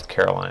is in North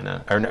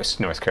Carolina, or no,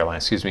 North Carolina,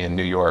 excuse me, in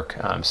New York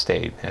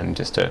State, and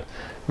just a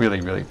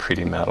really, really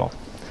pretty medal.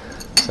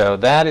 So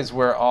that is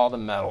where all the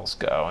medals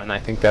go, and I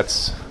think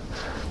that's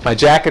my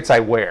jackets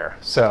I wear.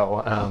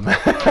 So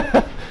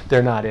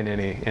they're not in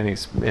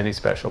any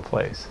special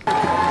place. Oh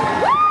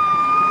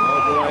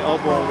boy! Oh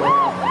boy!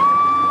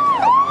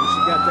 She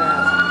got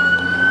that.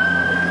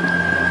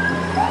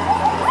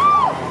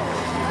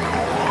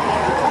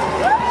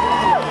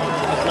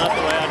 That's not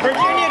the way I.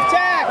 Virginia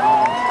Tech.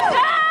 Go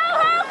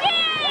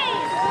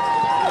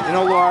Hokies! You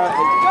know, Laura.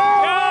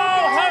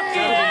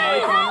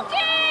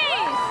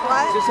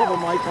 What? Just have a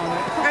mic on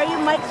it. Are you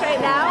mic'd right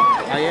now?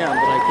 I am,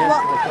 but I can't.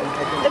 Well,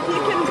 if you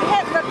can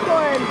hit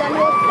record, then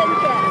we'll sync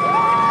it.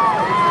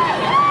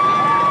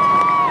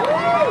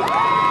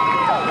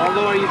 Well,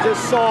 Laura, you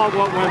just saw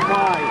what went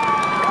by.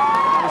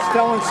 I was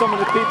telling some of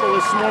the people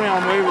this morning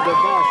on the way with the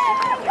bus.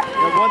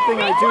 That one thing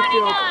I do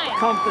feel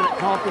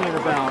confident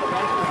about.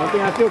 One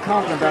thing I feel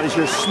confident about is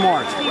you're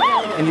smart,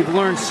 and you've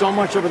learned so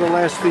much over the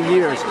last few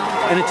years.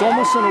 And it's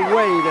almost in a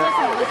way that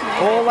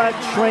all that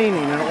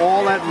training and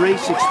all that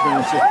race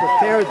experience has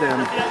prepared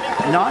them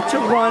not to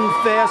run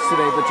fast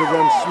today, but to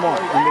run smart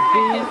and to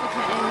be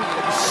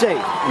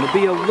safe and to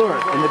be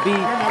alert and to be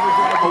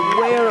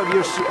aware of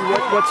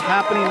what's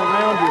happening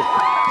around you.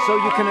 So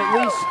you can at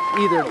least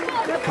either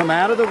come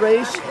out of the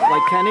race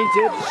like Kenny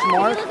did,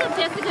 smart,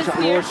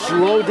 or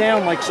slow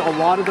down like a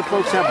lot of the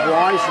folks have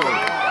wisely.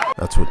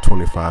 That's what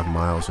 25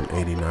 miles and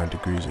 89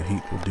 degrees of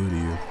heat will do to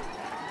you.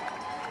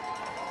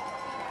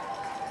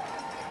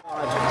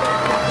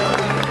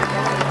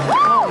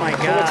 Oh my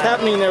God. So what's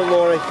happening there,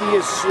 Laura, he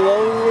is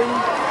slowly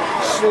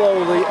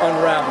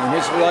unraveling.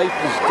 His life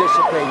is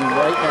dissipating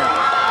right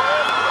now.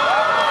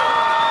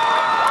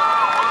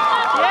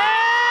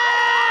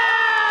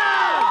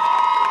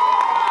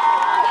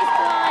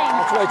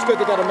 it's good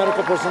they got a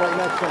medical person right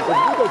next to him. Because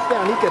if he goes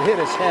down, he could hit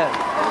his head.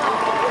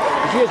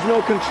 He has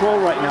no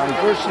control right now. He's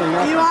virtually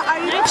nothing.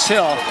 This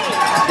hill,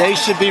 they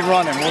should be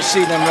running. We'll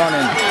see them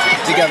running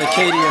together,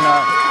 Katie and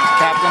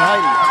Captain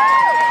Heidi.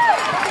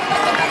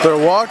 They're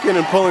walking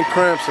and pulling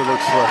cramps, it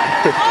looks like.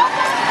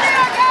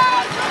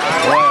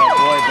 Boy, oh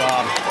boy,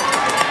 Bob.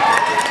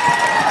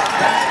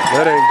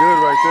 That ain't good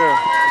right there.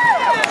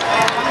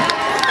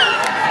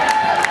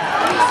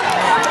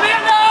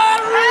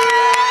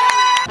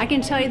 I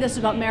can tell you this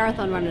about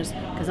marathon runners,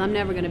 because I'm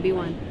never going to be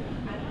one.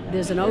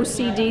 There's an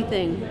OCD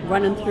thing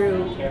running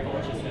through.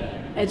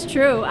 It's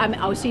true. I mean,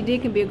 OCD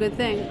can be a good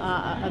thing,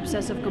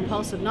 obsessive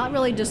compulsive. Not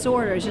really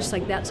disorder, it's just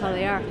like that's how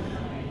they are.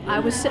 I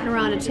was sitting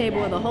around a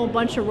table with a whole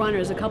bunch of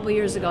runners a couple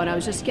years ago, and I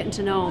was just getting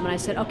to know them, and I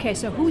said, okay,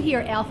 so who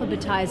here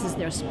alphabetizes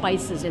their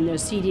spices in their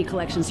CD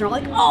collections? And they're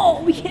like,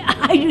 oh, yeah,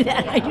 I do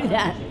that, I do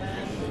that.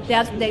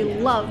 They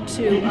love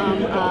to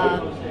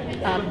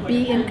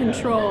be in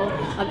control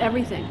of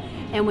everything.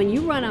 And when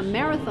you run a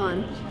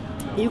marathon,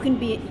 you can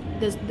be,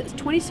 there's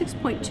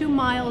 26.2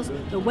 miles,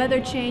 the weather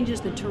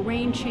changes, the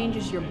terrain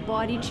changes, your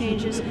body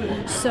changes.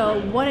 So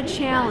what a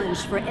challenge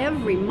for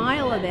every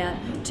mile of that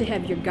to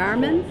have your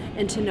Garmin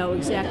and to know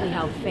exactly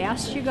how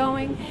fast you're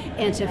going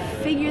and to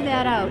figure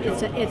that out.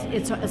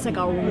 It's like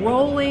a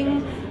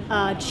rolling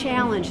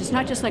challenge. It's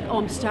not just like, oh,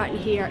 I'm starting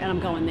here and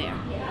I'm going there.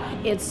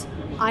 It's,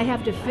 I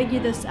have to figure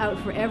this out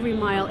for every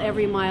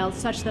mile,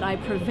 such that I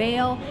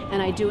prevail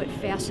and I do it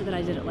faster than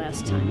I did it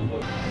last time.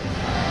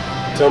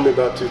 Tell me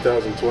about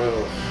 2012,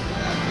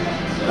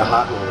 the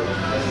hot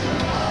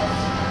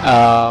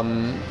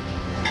one.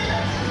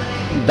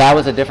 That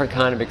was a different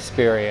kind of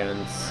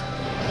experience.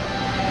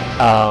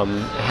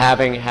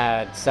 Having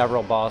had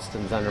several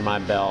Bostons under my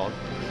belt,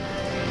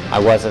 I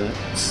wasn't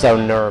so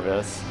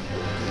nervous.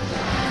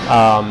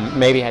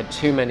 Maybe had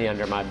too many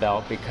under my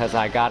belt because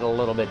I got a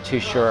little bit too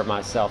sure of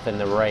myself in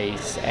the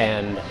race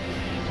and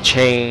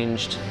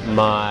changed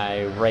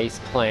my race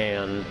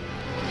plan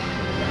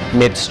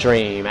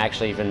midstream,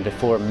 actually even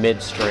before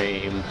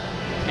midstream,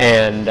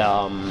 and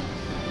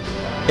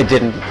it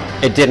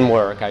didn't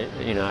work.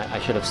 I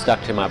should have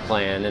stuck to my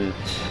plan, and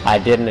I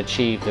didn't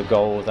achieve the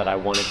goal that I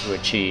wanted to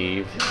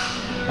achieve.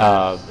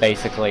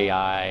 Basically,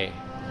 I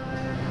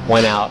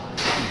went out,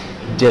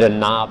 did a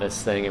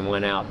novice thing and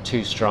went out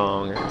too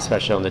strong,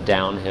 especially on the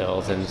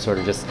downhills, and sort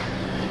of just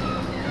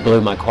blew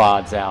my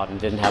quads out and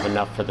didn't have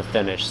enough for the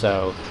finish.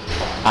 So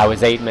I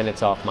was 8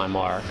 minutes off my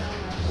mark.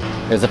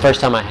 It was the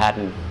first time I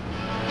hadn't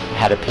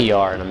had a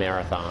PR in a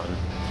marathon,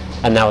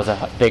 and that was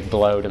a big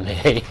blow to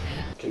me.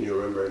 Can you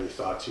remember any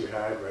thoughts you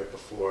had right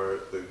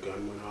before the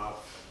gun went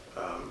off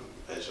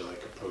as you're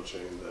like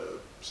approaching the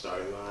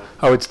starting line?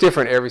 Oh, it's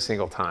different every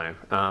single time.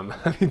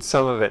 I mean,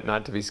 some of it,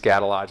 not to be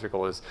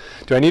scatological, is,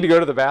 do I need to go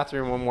to the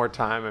bathroom one more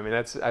time? I mean,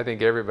 I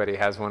think everybody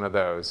has one of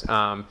those.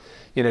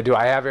 You know, do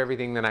I have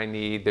everything that I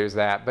need? There's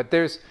that. But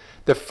there's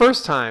the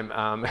first time,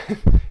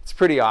 it's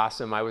pretty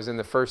awesome. I was in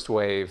the first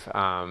wave,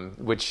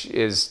 which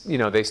is, you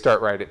know, they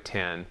start right at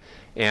 10.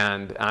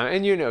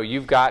 And you know,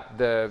 you've got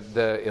the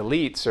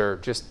elites are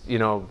just, you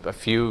know, a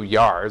few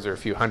yards or a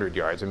few hundred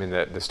yards. I mean,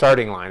 the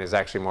starting line is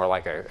actually more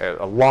like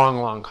a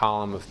long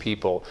column of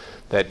people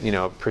that, you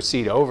know,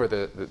 proceed over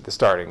the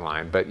starting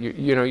line. But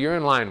you know, you're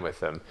in line with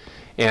them.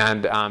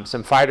 And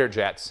some fighter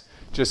jets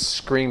just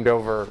screamed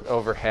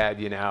overhead,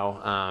 you know,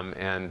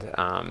 and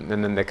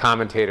then the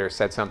commentator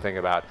said something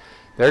about,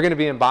 they're going to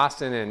be in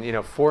Boston in, you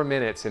know, 4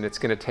 minutes, and it's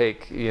going to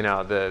take, you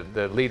know,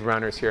 the lead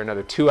runners here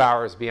another 2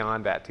 hours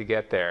beyond that to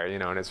get there, you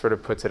know, and it sort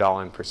of puts it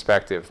all in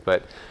perspective.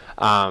 But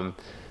I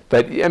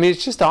mean,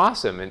 it's just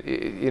awesome, and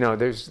you know,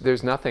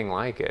 there's nothing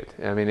like it.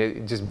 I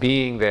mean, just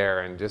being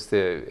there and just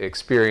the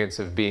experience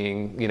of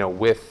being, you know,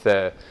 with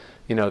the,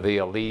 you know, the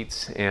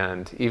elites,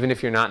 and even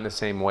if you're not in the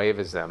same wave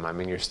as them, I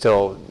mean, you're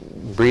still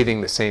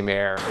breathing the same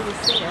air.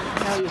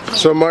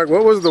 So, Mark,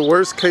 what was the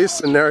worst case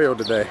scenario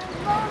today?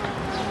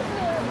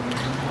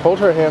 Hold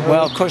her hand.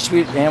 Well, of course,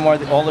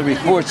 all the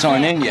reports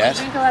aren't in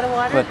yet,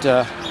 but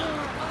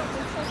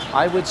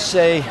I would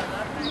say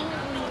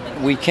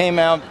we came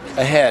out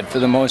ahead for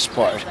the most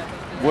part.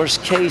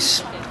 Worst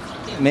case,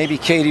 maybe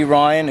Katie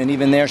Ryan, and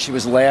even there she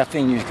was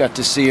laughing. You got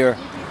to see her.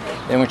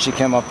 Then when she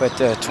came up at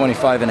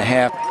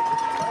 25.5.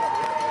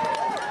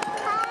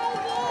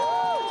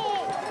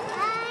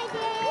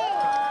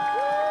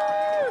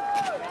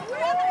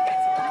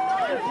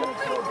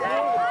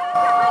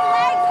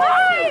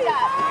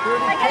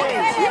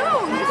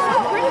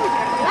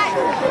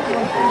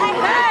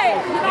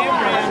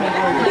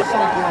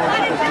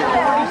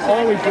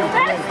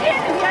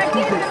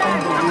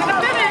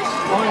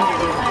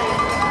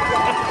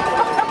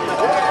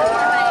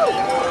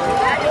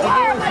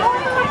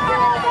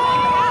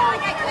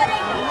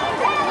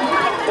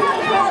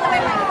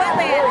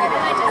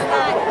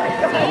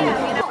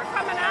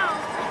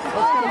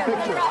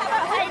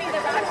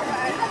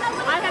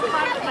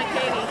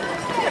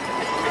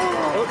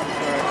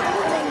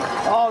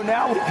 Oh,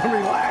 now we can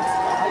relax.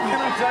 Can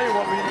I tell you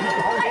what we need to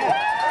do?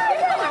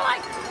 People are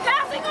like,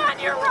 passing on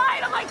your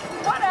right. I'm like,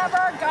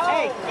 whatever, go.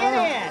 Hey, get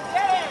in.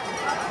 Get in.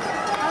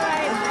 All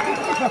right.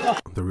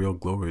 The real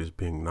glory is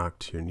being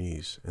knocked to your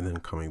knees and then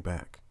coming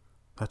back.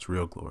 That's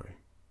real glory.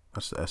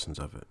 That's the essence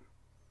of it.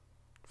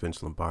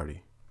 Vince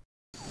Lombardi.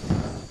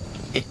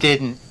 It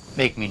didn't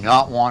make me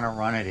not want to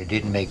run it. It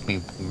didn't make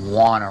me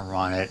want to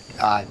run it.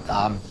 I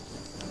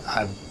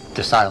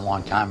decided a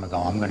long time ago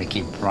I'm going to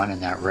keep running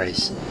that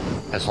race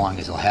as long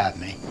as they'll have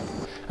me.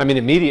 I mean,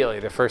 immediately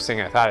the first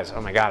thing I thought is,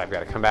 oh my God, I've got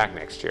to come back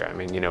next year. I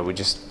mean, you know,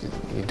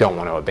 you don't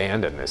want to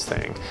abandon this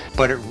thing.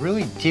 But it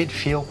really did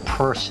feel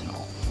personal.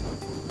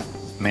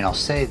 I mean, I'll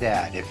say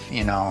that. If,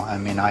 you know, I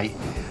mean, I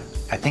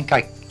think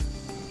I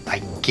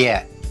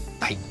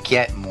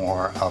get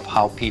more of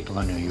how people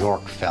in New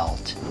York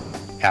felt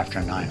after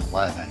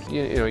 9/11.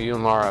 You know, you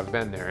and Laura have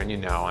been there, and you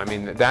know, I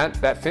mean,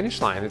 that finish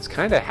line, it's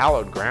kind of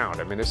hallowed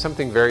ground. I mean, there's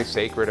something very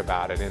sacred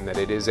about it in that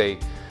it is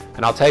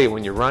and I'll tell you,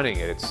 when you're running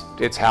it,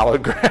 it's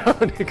hallowed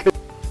ground.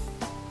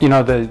 You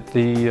know,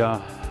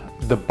 the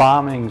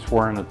bombings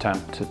were an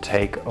attempt to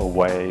take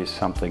away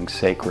something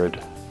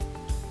sacred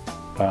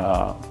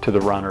to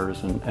the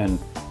runners and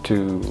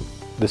to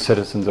the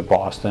citizens of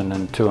Boston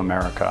and to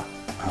America.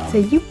 So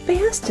you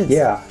bastards!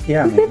 Yeah.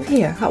 You live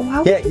here.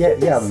 How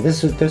Yeah.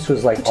 This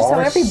was like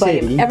our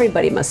city.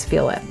 Everybody must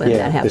feel it when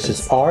that happens. This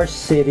is our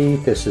city.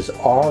 This is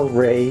our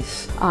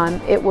race.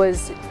 It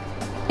was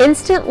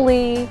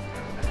instantly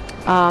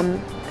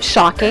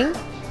shocking,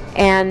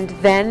 and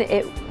then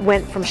it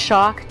went from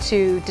shock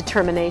to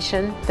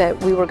determination that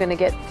we were going to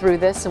get through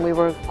this and we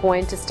were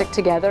going to stick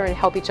together and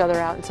help each other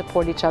out and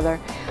support each other.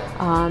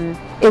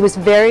 It was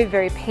very,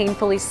 very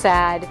painfully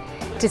sad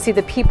to see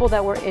the people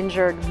that were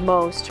injured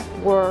most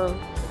were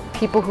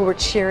people who were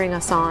cheering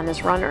us on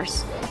as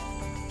runners.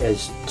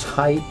 As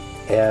tight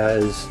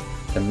as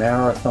the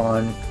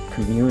marathon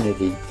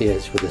community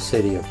is with the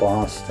city of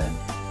Boston,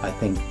 I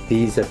think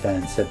these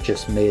events have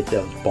just made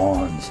those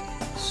bonds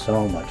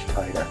so much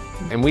tighter.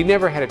 And we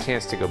never had a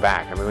chance to go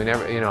back. I mean, we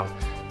never, you know,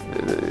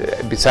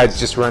 besides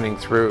just running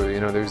through,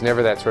 you know, there was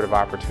never that sort of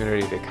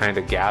opportunity to kind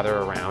of gather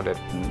around it.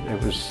 It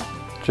was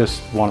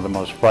just one of the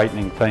most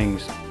frightening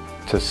things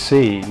to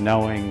see,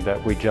 knowing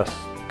that we just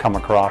come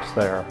across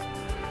there,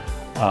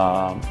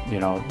 you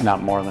know,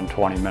 not more than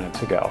 20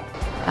 minutes ago.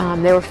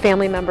 There were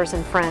family members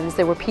and friends.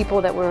 There were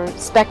people that were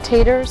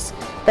spectators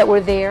that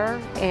were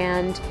there,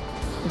 and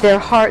their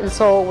heart and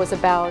soul was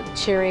about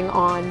cheering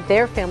on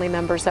their family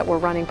members that were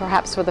running,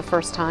 perhaps for the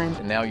first time.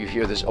 And now you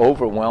hear this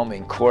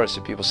overwhelming chorus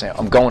of people saying,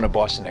 I'm going to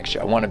Boston next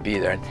year, I want to be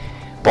there, and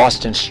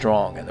Boston's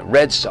strong, and the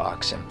Red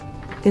Sox. And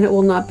it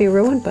will not be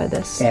ruined by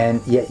this.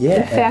 And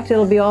In fact,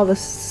 it'll be all the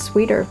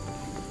sweeter,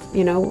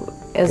 you know,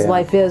 as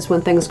life is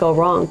when things go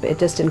wrong. But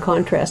just in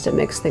contrast, it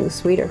makes things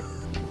sweeter.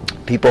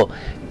 People,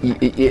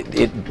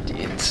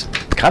 it's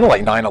kind of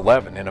like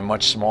 9/11 in a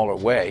much smaller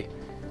way.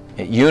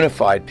 It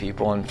unified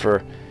people, and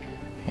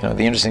you know,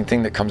 the interesting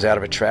thing that comes out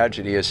of a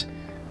tragedy is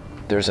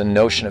there's a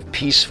notion of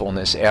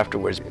peacefulness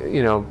afterwards.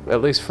 You know,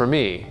 at least for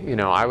me, you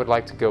know, I would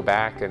like to go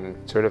back and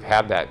sort of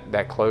have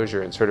that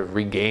closure and sort of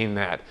regain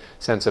that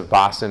sense of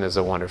Boston as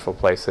a wonderful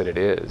place that it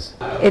is.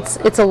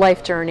 It's a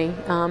life journey.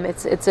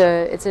 It's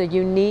a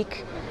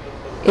unique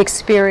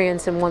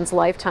experience in one's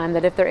lifetime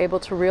that if they're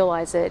able to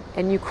realize it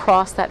and you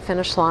cross that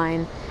finish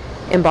line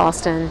in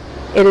Boston,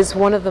 it is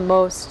one of the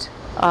most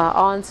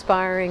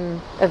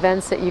awe-inspiring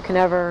events that you can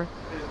ever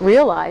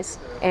realize.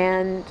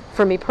 And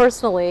for me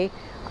personally,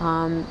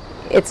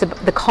 it's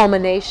the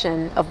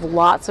culmination of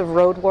lots of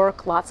road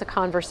work, lots of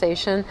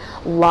conversation,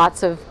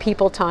 lots of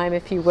people time,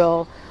 if you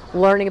will,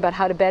 learning about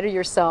how to better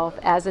yourself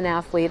as an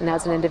athlete and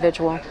as an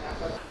individual.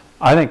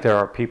 I think there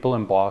are people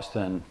in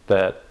Boston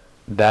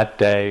that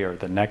day or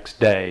the next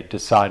day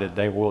decided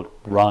they would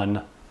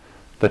run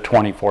the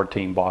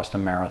 2014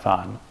 Boston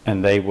Marathon,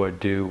 and they would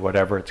do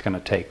whatever it's going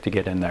to take to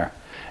get in there.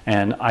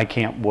 And I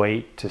can't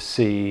wait to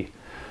see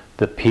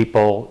the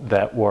people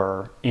that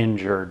were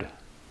injured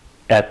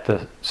at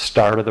the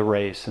start of the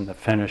race and the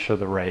finish of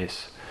the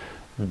race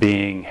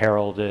being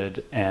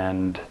heralded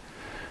and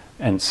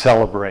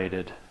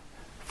celebrated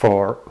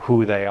for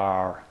who they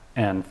are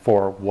and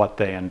for what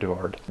they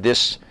endured.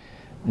 This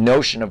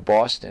notion of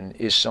Boston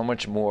is so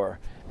much more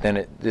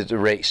than the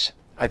race.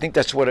 I think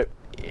that's what it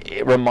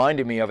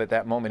reminded me of at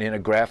that moment in a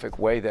graphic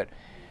way, that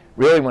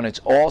really when it's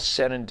all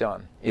said and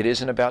done, it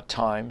isn't about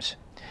times,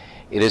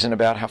 it isn't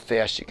about how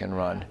fast you can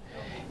run.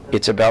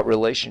 It's about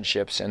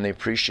relationships and the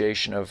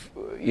appreciation of,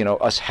 you know,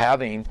 us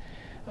having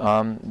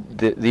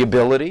the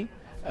ability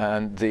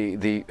and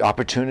the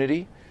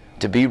opportunity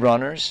to be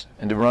runners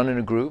and to run in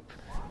a group,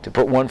 to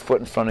put one foot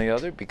in front of the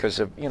other because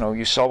of, you know,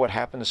 you saw what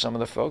happened to some of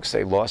the folks.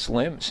 They lost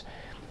limbs.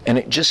 And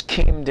it just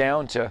came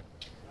down to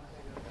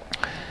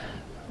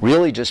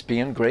really just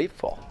being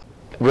grateful,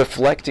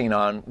 reflecting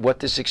on what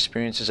this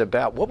experience is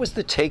about. What was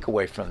the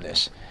takeaway from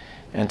this?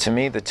 And to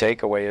me, the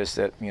takeaway is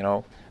that, you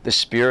know, the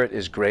spirit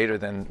is greater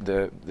than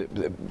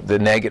the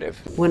negative.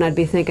 When I'd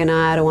be thinking,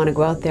 I don't want to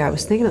go out there, I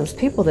was thinking of those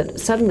people that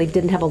suddenly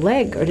didn't have a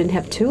leg or didn't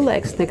have two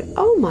legs. Think,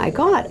 oh my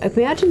God!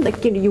 Imagine,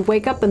 like, you know, you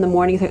wake up in the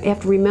morning, you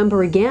have to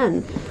remember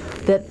again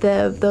that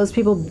those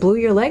people blew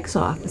your legs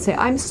off and say,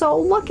 I'm so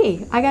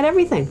lucky, I got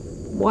everything.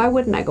 why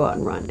wouldn't I go out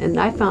and run? And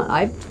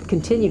I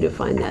continue to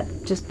find that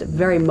just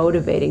very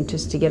motivating,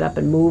 just to get up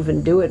and move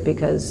and do it,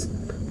 because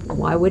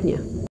why wouldn't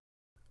you?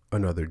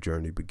 Another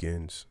journey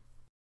begins.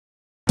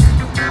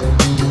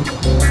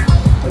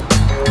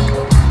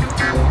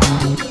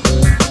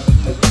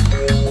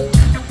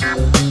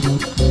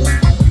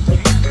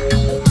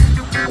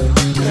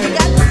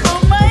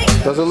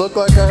 Does it look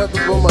like I have the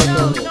boom mic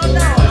on? No,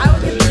 I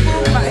will get the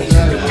boom mic.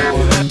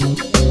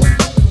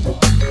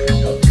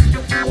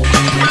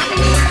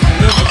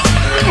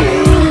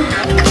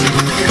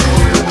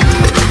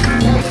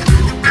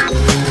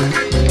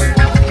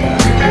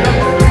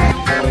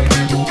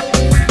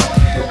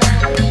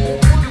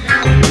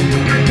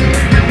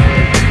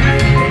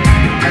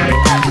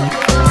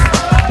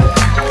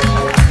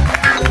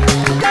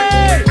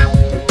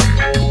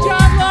 Good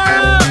job,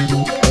 Laura!